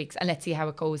 weeks, 6 weeks, and let's see how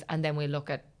it goes, and then we'll look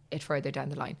at it further down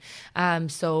the line.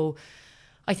 So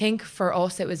I think for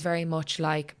us it was very much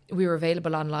like we were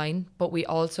available online, but we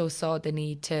also saw the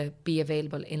need to be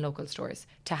available in local stores.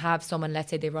 To have someone,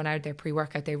 let's say they run out of their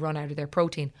pre-workout, they run out of their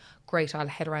protein, great, I'll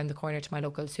head around the corner to my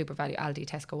local SuperValu, Aldi,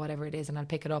 Tesco, whatever it is, and I'll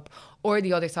pick it up. Or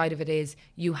the other side of it is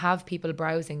you have people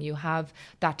browsing, you have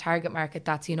that target market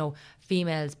that's, you know,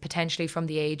 females potentially from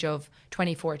the age of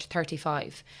 24 to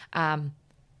 35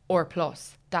 or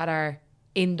plus, that are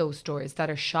in those stores, that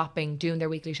are shopping, doing their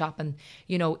weekly shopping.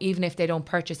 You know, even if they don't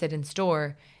purchase it in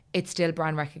store, it's still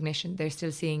brand recognition. They're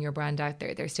still seeing your brand out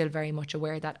there. They're still very much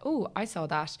aware that, oh, I saw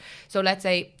that. So let's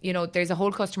say, you know, there's a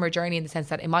whole customer journey in the sense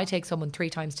that it might take someone 3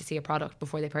 times to see a product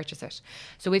before they purchase it.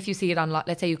 So if you see it on,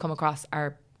 let's say you come across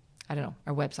our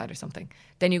website or something,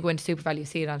 then you go into SuperValu,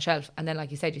 see it on shelf, and then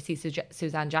like you said, you see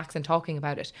Suzanne Jackson talking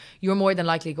about it, you're more than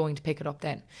likely going to pick it up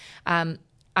then. And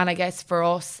I guess for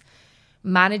us,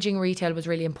 managing retail was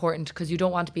really important, because you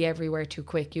don't want to be everywhere too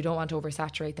quick. You don't want to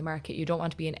oversaturate the market. You don't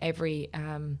want to be in every,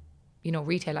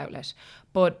 retail outlet.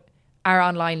 But our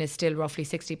online is still roughly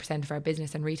 60% of our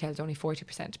business, and retail is only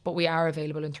 40%. But we are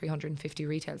available in 350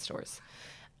 retail stores.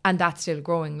 And that's still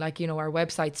growing. Like, you know, our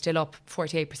website's still up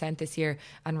 48% this year,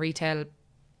 and retail,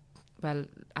 well,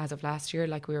 as of last year,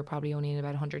 like we were probably only in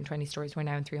about 120 stores. We're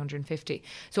now in 350.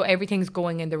 So everything's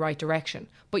going in the right direction,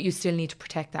 but you still need to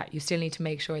protect that. You still need to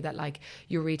make sure that like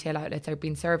your retail outlets are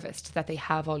being serviced, that they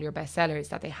have all your best sellers,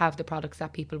 that they have the products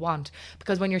that people want.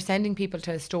 Because when you're sending people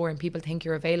to a store and people think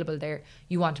you're available there,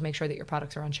 you want to make sure that your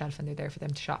products are on shelf and they're there for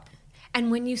them to shop. And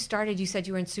when you started, you said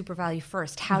you were in Super Value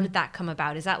first. How did that come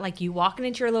about? Is that like you walking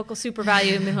into your local Super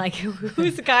Value and being like,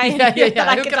 who's the guy that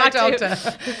I Who can can I talk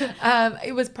talk to?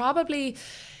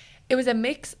 It was a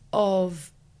mix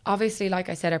of, obviously, like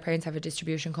I said, our parents have a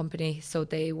distribution company, so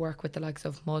they work with the likes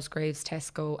of Musgraves,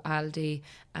 Tesco, Aldi.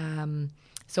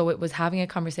 So it was having a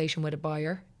conversation with a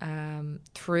buyer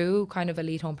through kind of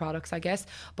Elite Home Products, I guess,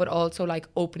 but also like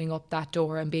opening up that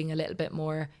door and being a little bit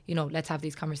more, you know, let's have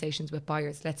these conversations with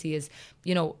buyers. Let's see,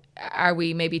 you know, are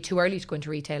we maybe too early to go into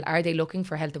retail? Are they looking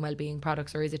for health and wellbeing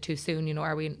products, or is it too soon? You know,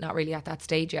 are we not really at that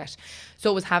stage yet? So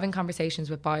it was having conversations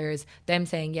with buyers, them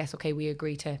saying, yes, okay, we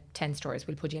agree to 10 stores.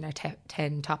 We'll put you in our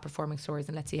 10 top performing stores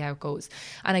and let's see how it goes.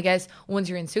 And I guess once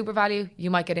you're in Super Value,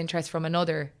 you might get interest from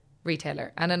another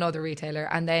retailer,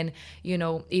 and then, you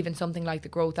know, even something like the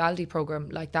Growth Aldi program,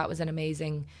 like that was an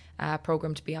amazing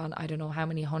program to be on. I don't know how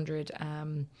many hundred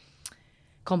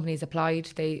companies applied.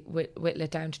 They whittle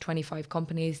it down to 25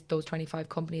 companies. Those 25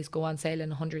 companies go on sale in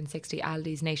 160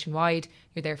 Aldis nationwide.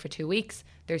 You're there for 2 weeks.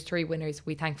 There's 3 winners.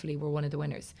 We thankfully were one of the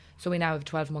winners. So we now have a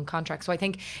 12-month contract. So I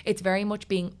think it's very much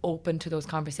being open to those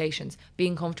conversations,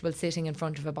 being comfortable sitting in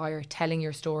front of a buyer, telling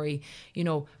your story, you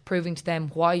know, proving to them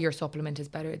why your supplement is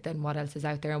better than what else is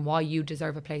out there and why you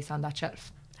deserve a place on that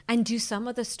shelf. And do some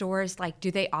of the stores, like,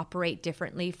 do they operate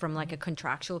differently from like a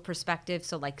contractual perspective?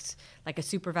 So like a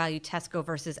Super Value Tesco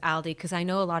versus Aldi? Because I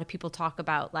know a lot of people talk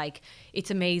about like,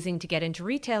 it's amazing to get into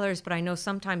retailers, but I know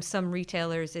sometimes some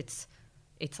retailers, it's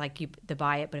like they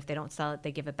buy it, but if they don't sell it,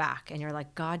 they give it back. And you're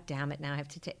like, God damn it, now I have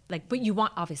to take, like, but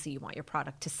obviously you want your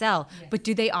product to sell, yeah. But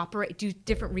do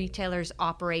different retailers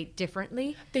operate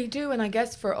differently? They do. And I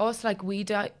guess for us, like we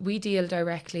deal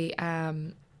directly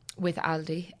with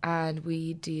Aldi, and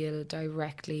we deal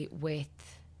directly with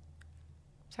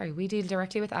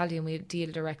Aldi, and we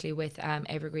deal directly with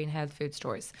Evergreen Health Food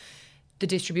Stores. The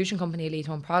distribution company Elite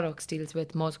Home Products deals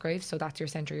with Musgraves, so that's your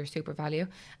centre, your Super Value,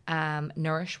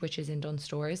 Nourish, which is in Dunnes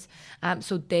Stores.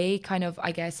 So they kind of,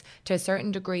 I guess, to a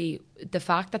certain degree, the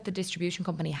fact that the distribution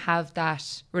company have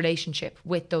that relationship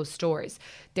with those stores,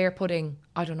 they're putting,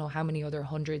 I don't know how many other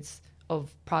hundreds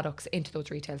of products into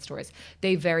those retail stores.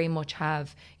 They very much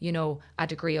have, you know, a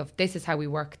degree of, this is how we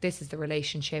work, this is the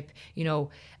relationship, you know.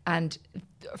 And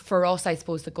for us, I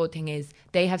suppose the good thing is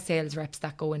they have sales reps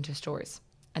that go into stores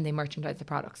and they merchandise the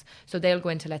products. So they'll go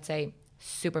into, let's say,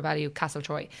 Super Value, Castle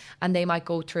Troy, and they might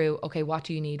go through, okay, what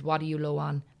do you need? What are you low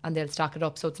on? And they'll stock it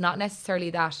up. So it's not necessarily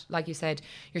that, like you said,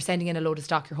 you're sending in a load of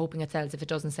stock, you're hoping it sells. If it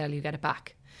doesn't sell, you get it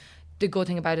back. The good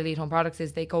thing about Elite Home Products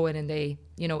is they go in and they,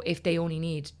 you know, if they only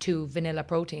need 2 vanilla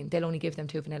protein, they'll only give them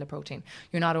 2 vanilla protein.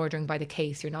 You're not ordering by the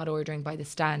case, you're not ordering by the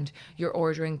stand, you're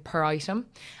ordering per item.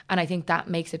 And I think that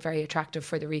makes it very attractive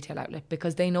for the retail outlet,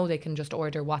 because they know they can just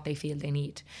order what they feel they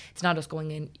need. It's not us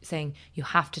going in saying you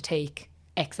have to take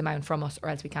X amount from us or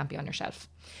else we can't be on your shelf.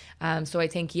 So I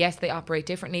think, yes, they operate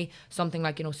differently. Something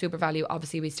like, you know, Super Value,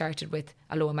 obviously we started with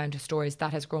a low amount of stores.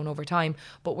 That has grown over time.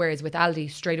 But whereas with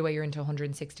Aldi, straight away you're into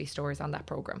 160 stores on that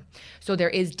programme. So there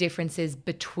is differences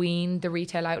between the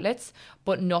retail outlets,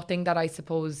 but nothing that I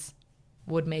suppose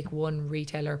would make one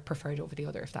retailer preferred over the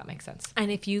other, if that makes sense. And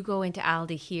if you go into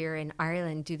Aldi here in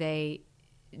Ireland,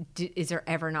 is there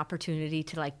ever an opportunity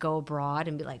to like go abroad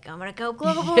and be like, I'm going to go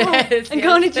global and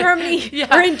going to Germany? Yeah.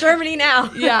 We're in Germany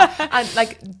now. Yeah. And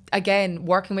like, again,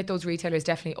 working with those retailers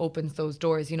definitely opens those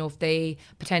doors. You know, if they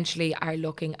potentially are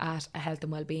looking at a health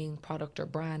and wellbeing product or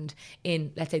brand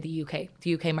in, let's say, the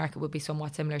UK market would be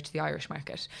somewhat similar to the Irish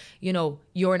market. You know,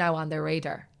 you're now on their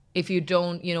radar. If you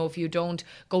don't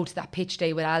go to that pitch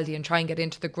day with Aldi and try and get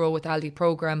into the Grow with Aldi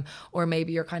program, or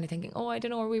maybe you're kind of thinking, oh, I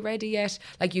don't know, are we ready yet?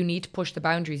 Like, you need to push the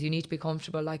boundaries. You need to be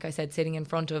comfortable, like I said, sitting in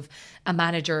front of a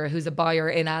manager who's a buyer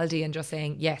in Aldi and just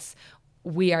saying, yes,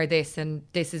 we are this, and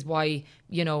this is why,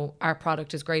 you know, our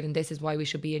product is great, and this is why we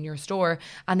should be in your store.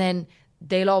 And then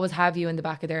they'll always have you in the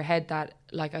back of their head that,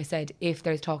 like I said, if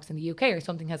there's talks in the UK or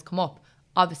something has come up,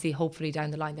 obviously, hopefully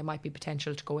down the line, there might be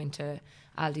potential to go into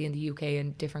Aldi in the UK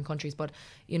and different countries. But,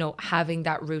 you know, having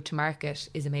that route to market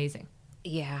is amazing.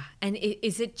 Yeah. And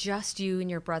is it just you and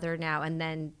your brother now? And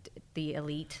then the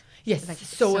elite? Yes, Like,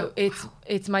 so wow.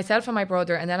 it's myself and my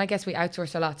brother, and then I guess we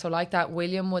outsource a lot. So like that,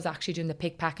 William was actually doing the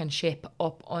pick, pack and ship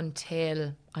up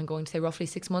until, I'm going to say, roughly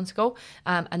 6 months ago,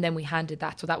 and then we handed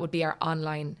that. So that would be our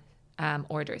online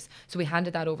orders. So we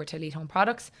handed that over to Elite Home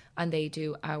Products, and they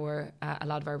do our a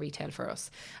lot of our retail for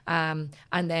us. And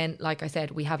then, like I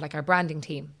said, we have like our branding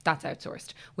team, that's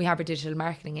outsourced. We have our digital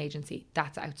marketing agency,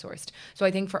 that's outsourced. So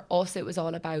I think for us, it was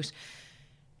all about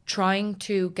trying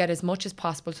to get as much as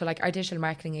possible. So like our digital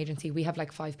marketing agency, we have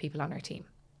like 5 people on our team.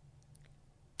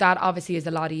 That obviously is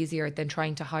a lot easier than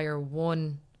trying to hire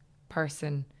one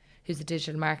person who's a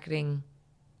digital marketing,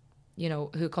 you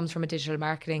know, who comes from a digital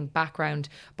marketing background.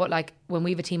 But like when we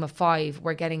have a team of 5,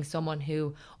 we're getting someone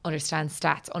who understands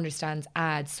stats, understands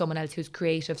ads, someone else who's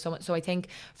creative. So I think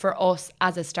for us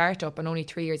as a startup and only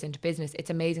 3 years into business,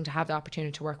 it's amazing to have the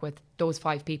opportunity to work with those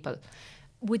 5 people.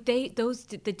 Would they,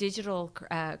 the digital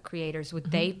creators, would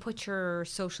they put your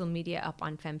social media up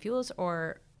on FemFuelz,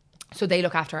 or? So they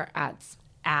look after our ads.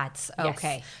 Ads,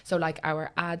 okay. Yes. So like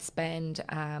our ad spend,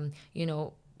 you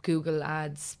know, Google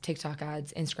ads, TikTok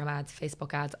ads, Instagram ads,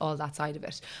 Facebook ads, all that side of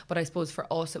it. But I suppose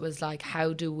for us, it was like,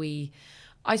 how do we,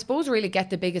 I suppose, really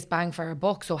get the biggest bang for our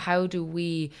buck? So how do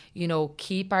we, you know,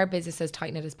 keep our business as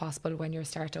tight knit as possible when you're a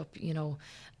startup, you know,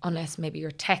 unless maybe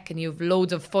you're tech and you have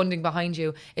loads of funding behind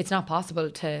you, it's not possible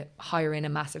to hire in a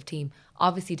massive team.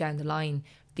 Obviously down the line,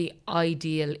 the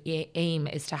ideal aim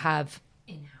is to have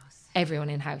everyone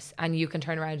in-house, and you can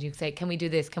turn around and you can say, can we do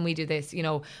this, can we do this, you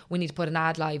know, we need to put an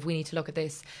ad live, we need to look at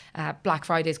this, Black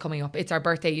Friday's coming up, it's our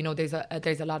birthday, you know, there's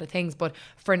a lot of things, but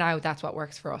for now that's what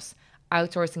works for us.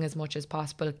 Outsourcing as much as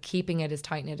possible, keeping it as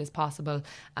tight knit as possible,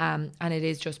 and it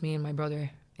is just me and my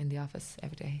brother in the office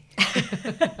every day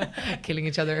killing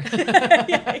each other.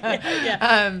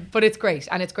 But it's great,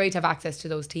 and it's great to have access to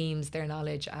those teams, their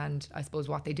knowledge, and I suppose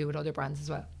what they do with other brands as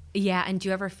well. Yeah, and do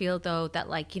you ever feel though that,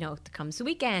 like, you know, it comes the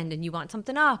weekend and you want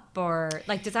something up, or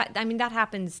like, does that, I mean, that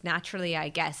happens naturally, I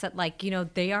guess, that like, you know,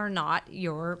 they are not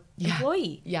your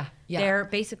employee. Yeah. They're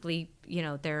basically, you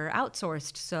know, they're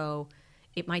outsourced, so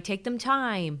it might take them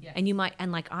time. Yes. And you might,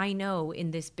 and like, I know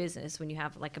in this business, when you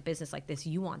have like a business like this,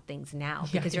 you want things now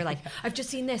because you're like, I've just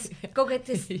seen this, go get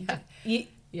this.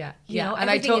 Yeah. You know, and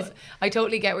I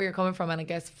totally get where you're coming from. And I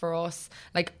guess for us,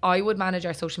 like, I would manage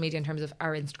our social media in terms of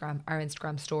our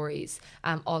Instagram stories,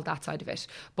 all that side of it.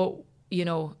 But, you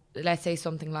know, let's say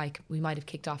something like we might have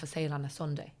kicked off a sale on a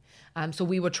Sunday. So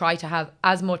we would try to have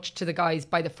as much to the guys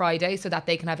by the Friday so that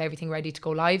they can have everything ready to go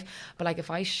live. But like, if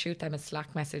I shoot them a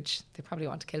Slack message, they probably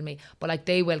want to kill me. But like,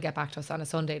 they will get back to us on a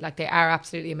Sunday. Like, they are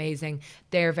absolutely amazing.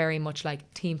 They're very much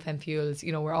like Team FemFuelz.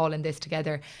 You know, we're all in this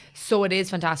together. So it is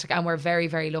fantastic. And we're very,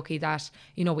 very lucky that,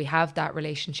 you know, we have that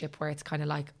relationship where it's kind of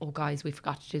like, oh guys, we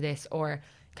forgot to do this, or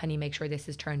can you make sure this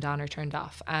is turned on or turned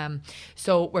off?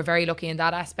 So we're very lucky in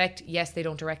that aspect. Yes, they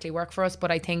don't directly work for us, but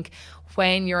I think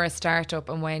when you're a startup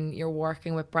and when you're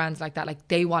working with brands like that, like,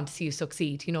 they want to see you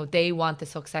succeed. You know, they want the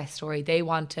success story. They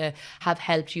want to have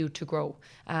helped you to grow.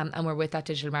 And we're with that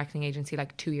digital marketing agency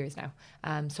like 2 years now.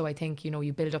 So I think, you know,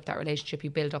 you build up that relationship,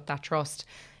 you build up that trust.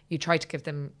 You try to give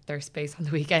them their space on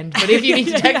the weekend. But if you need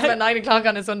to text them at 9 o'clock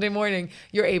on a Sunday morning,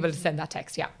 you're able to send that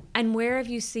text, yeah. And where have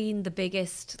you seen the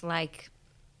biggest, like,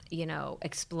 you know,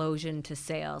 explosion to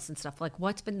sales and stuff? Like,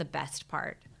 what's been the best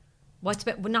part? What's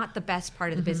been, well, not the best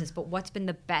part of the business, but what's been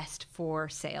the best for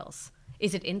sales?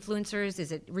 Is it influencers?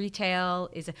 Is it retail?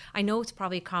 Is it, I know it's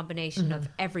probably a combination of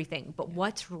everything, but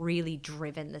what's really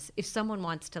driven this? If someone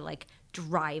wants to like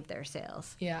drive their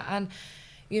sales. Yeah. And,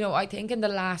 you know, I think in the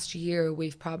last year,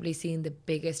 we've probably seen the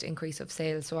biggest increase of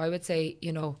sales. So I would say,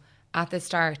 you know, at the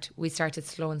start, we started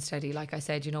slow and steady. Like I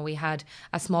said, you know, we had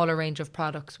a smaller range of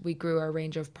products. We grew our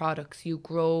range of products. You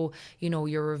grow, you know,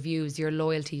 your reviews, your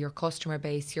loyalty, your customer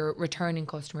base, your returning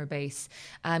customer base.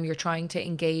 You're trying to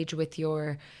engage with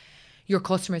your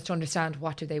customers to understand,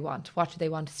 what do they want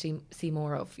to see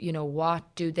more of, you know, what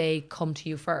do they come to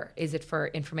you for? Is it for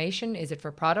information? Is it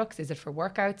for products? Is it for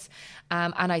workouts?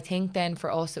 And I think then for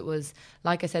us, it was,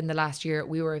 like I said, in the last year,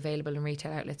 we were available in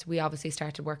retail outlets. We obviously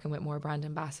started working with more brand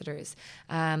ambassadors.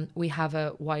 We have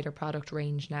a wider product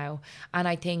range now, and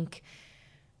I think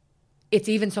it's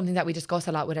even something that we discuss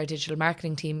a lot with our digital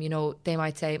marketing team. You know, they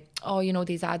might say, oh, you know,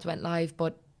 these ads went live,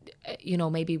 but you know,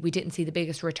 maybe we didn't see the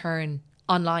biggest return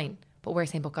online. But we're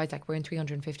saying, but guys, like, we're in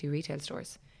 350 retail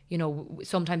stores. You know,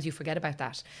 sometimes you forget about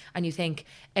that. And you think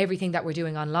everything that we're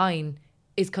doing online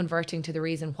is converting to the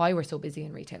reason why we're so busy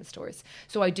in retail stores.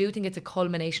 So I do think it's a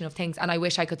culmination of things. And I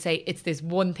wish I could say it's this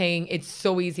one thing, it's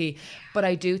so easy. But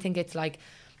I do think it's like,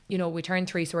 you know, we turned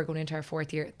 3, so we're going into our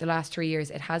 4th year. The last 3 years,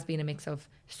 it has been a mix of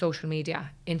social media,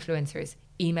 influencers,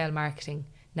 email marketing,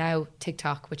 now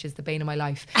TikTok, which is the bane of my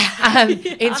life,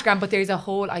 Instagram. But there's a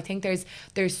whole, I think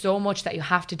there's so much that you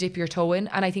have to dip your toe in.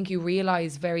 And I think you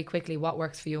realise very quickly what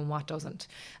works for you and what doesn't.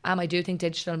 I do think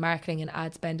digital marketing and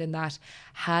ad spend in that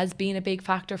has been a big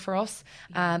factor for us,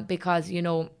 because, you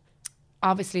know,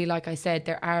 obviously, like I said,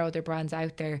 there are other brands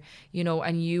out there, you know,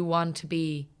 and you want to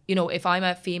be, you know, if I'm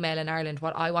a female in Ireland,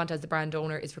 what I want as the brand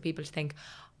owner is for people to think,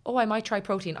 oh, I might try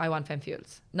protein, I want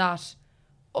FemFuelz. Not,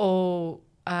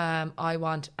 I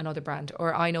want another brand.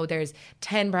 Or I know there's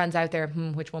 10 brands out there,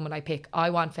 which one would I pick?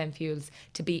 I want FemFuelz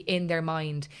to be in their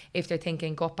mind if they're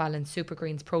thinking gut balance, super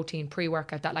greens, protein,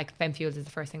 pre-workout, that like FemFuelz is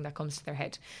the first thing that comes to their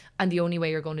head. And the only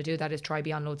way you're going to do that is try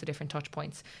be on loads of different touch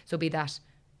points. So be that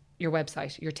your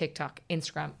website, your TikTok,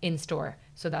 Instagram, in-store,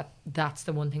 so that's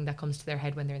the one thing that comes to their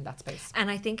head when they're in that space.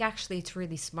 And I think actually it's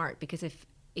really smart, because if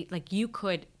it, like, you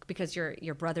could, because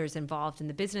your brother's involved in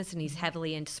the business and he's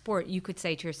heavily into sport, you could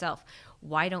say to yourself,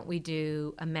 why don't we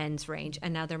do a men's range?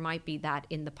 And now there might be that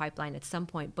in the pipeline at some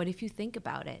point. But if you think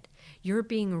about it, you're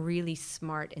being really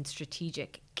smart and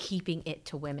strategic, keeping it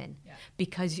to women,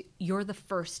 because you're the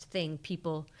first thing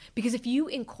people, because if you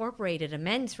incorporated a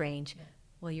men's range,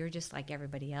 well, you're just like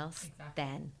everybody else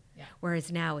then. Yeah.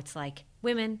 Whereas now it's like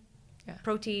women,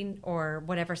 protein, or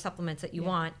whatever supplements that you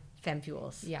want,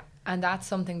 FemFuelz. Yeah. And that's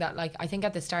something that, like, I think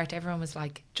at the start everyone was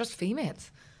like, just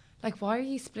females. Like, why are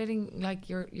you splitting? Like,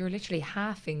 you're literally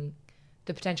halving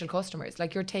the potential customers.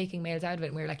 Like, you're taking males out of it.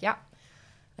 And we were like, yeah.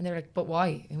 And they were like, but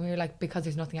why? And we were like, because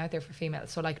there's nothing out there for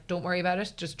females. So, like, don't worry about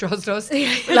it. Just trust us.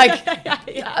 Like,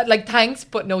 like, thanks,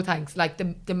 but no thanks. Like,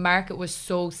 the market was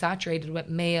so saturated with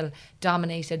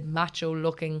male-dominated,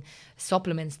 macho-looking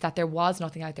supplements that there was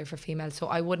nothing out there for females. So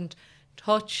I wouldn't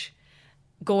touch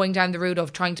going down the route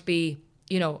of trying to be,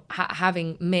 you know,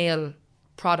 having male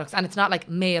products. And it's not like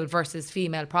male versus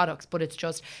female products, but it's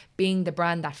just being the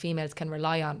brand that females can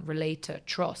rely on, relate to,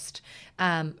 trust,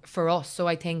 for us. So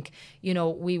I think, you know,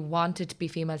 we wanted to be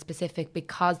female specific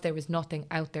because there was nothing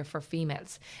out there for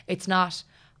females. It's not,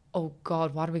 oh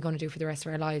God, what are we going to do for the rest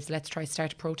of our lives? Let's try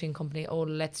start a protein company. Oh,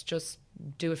 let's just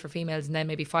do it for females, and then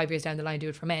maybe 5 years down the line do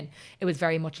it for men. It was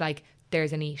very much like,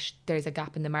 there's a niche, there's a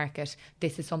gap in the market.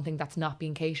 This is something that's not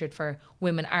being catered for.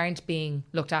 Women aren't being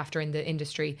looked after in the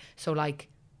industry. So, like,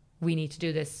 we need to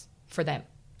do this for them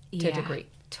to a degree.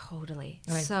 Totally.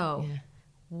 So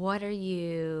what are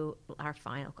you, our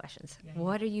final questions,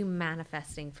 what are you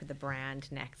manifesting for the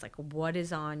brand next? Like, what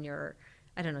is on your,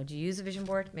 I don't know, do you use a vision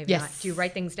board? Maybe not. Do you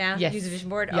write things down? Yes. Use a vision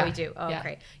board? Oh, you do. Oh,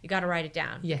 great. You got to write it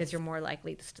down because you're more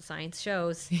likely, this science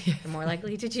shows, you're more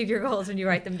likely to achieve your goals when you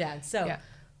write them down. So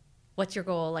what's your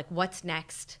goal? Like, what's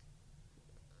next?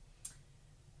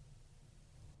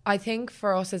 I think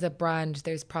for us as a brand,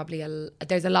 there's probably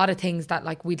there's a lot of things that,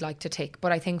 like, we'd like to take.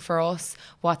 But I think for us,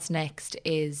 what's next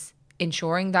is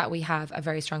ensuring that we have a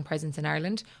very strong presence in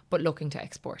Ireland, but looking to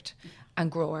export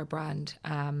and grow our brand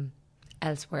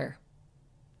elsewhere.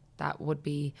 That would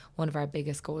be one of our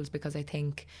biggest goals, because I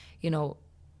think, you know,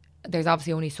 there's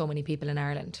obviously only so many people in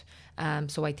Ireland.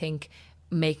 So I think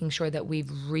making sure that we've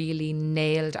really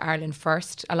nailed Ireland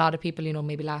first. A lot of people, you know,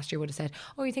 maybe last year would have said,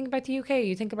 oh, you think about the UK,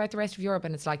 you think about the rest of Europe,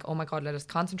 and it's like, oh my God, let us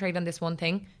concentrate on this one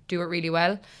thing, do it really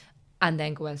well, and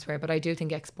then go elsewhere. But I do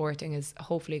think exporting is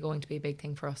hopefully going to be a big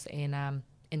thing for us in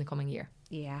the coming year.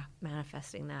 Yeah,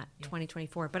 manifesting that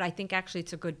 2024. But I think actually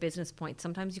it's a good business point.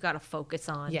 Sometimes you got to focus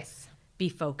on be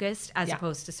focused as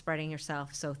opposed to spreading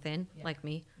yourself so thin like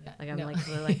me. Like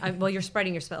I'm well, you're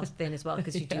spreading yourself thin as well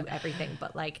because you do everything.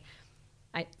 But like,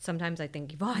 sometimes I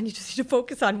think, Yvonne, you just need to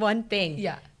focus on one thing.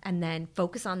 Yeah. And then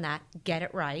focus on that, get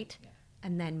it right,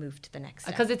 and then move to the next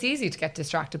step. Because it's easy to get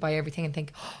distracted by everything and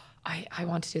think, oh, I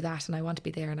want to do that, and I want to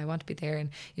be there, and I want to be there. And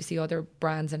you see other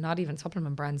brands, and not even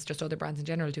supplement brands, just other brands in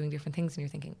general doing different things, and you're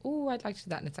thinking, oh, I'd like to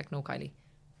do that. And it's like, no, Kylie,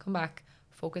 come back,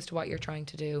 focus to what you're trying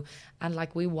to do. And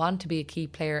like, we want to be a key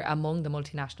player among the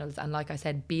multinationals. And like I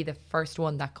said, be the first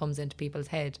one that comes into people's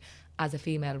head as a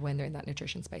female when they're in that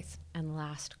nutrition space. And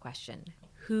last question,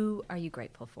 who are you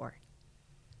grateful for?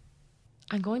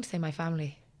 I'm going to say my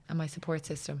family and my support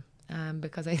system,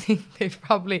 because I think they've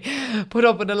probably put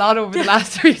up with a lot over the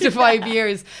last 3 to 5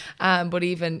 years. But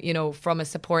even, you know, from a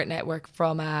support network,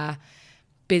 from a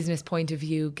business point of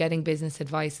view, getting business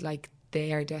advice, like,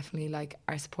 they are definitely like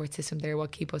our support system. They're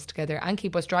what keep us together and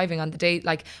keep us driving on the day.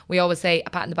 Like we always say, a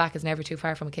pat in the back is never too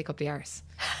far from a kick up the arse.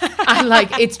 And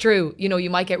like, it's true. You know, you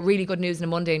might get really good news on a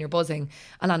Monday and you're buzzing,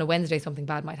 and on a Wednesday something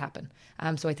bad might happen.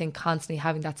 So I think constantly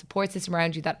having that support system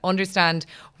around you that understand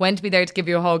when to be there to give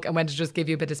you a hug and when to just give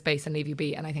you a bit of space and leave you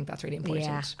be. And I think that's really important.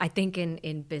 Yeah, I think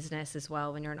in business as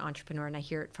well, when you're an entrepreneur, and I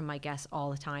hear it from my guests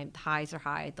all the time, the highs are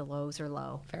high, the lows are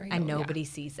low. Very and low, nobody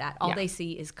sees that. All they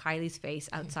see is Kylie's face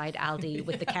outside Aldi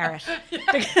with the carrot.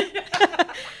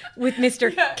 With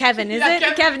Mr. Kevin, is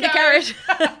it? Kevin the carrot.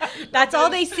 That's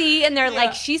all they see, and they're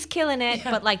like, she's killing it,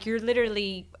 but like you're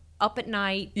literally up at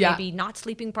night, maybe not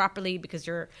sleeping properly because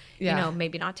you're, you know,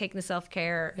 maybe not taking the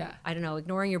self-care, I don't know,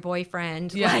 ignoring your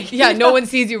boyfriend. No one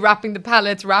sees you wrapping the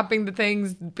pallets, wrapping the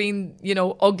things, being, you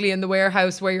know, ugly in the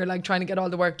warehouse where you're like trying to get all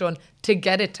the work done to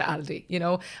get it to Aldi, you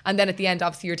know. And then at the end,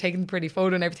 obviously you're taking a pretty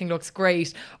photo and everything looks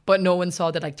great, but no one saw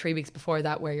that like 3 weeks before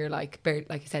that where you're like,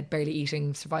 like you said, barely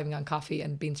eating, surviving on coffee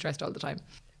and being stressed all the time.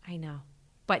 I know.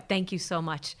 But thank you so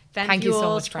much. Thank you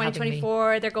so much for 2024,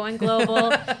 having me. they're going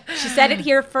global. She said it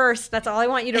here first. That's all I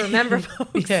want you to remember,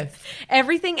 folks. Yes.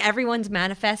 Everything everyone's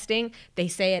manifesting, they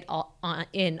say it all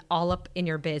up in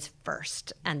your biz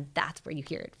first. And that's where you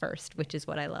hear it first, which is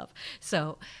what I love.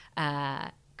 So,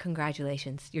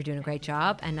 congratulations. You're doing a great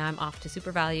job. And I'm off to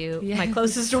Super Value, my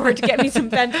closest store, to get me some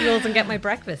FemFuelz and get my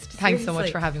breakfast. Thanks so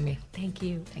much for having me. Thank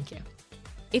you. Thank you.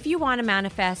 If you want to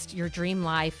manifest your dream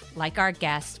life like our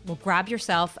guest, well, grab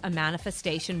yourself a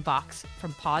manifestation box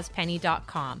from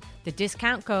pawspenny.com. The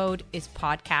discount code is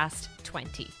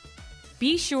podcast20.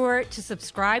 Be sure to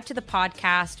subscribe to the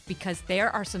podcast because there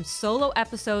are some solo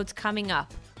episodes coming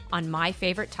up on my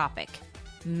favorite topic,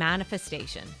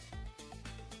 manifestation.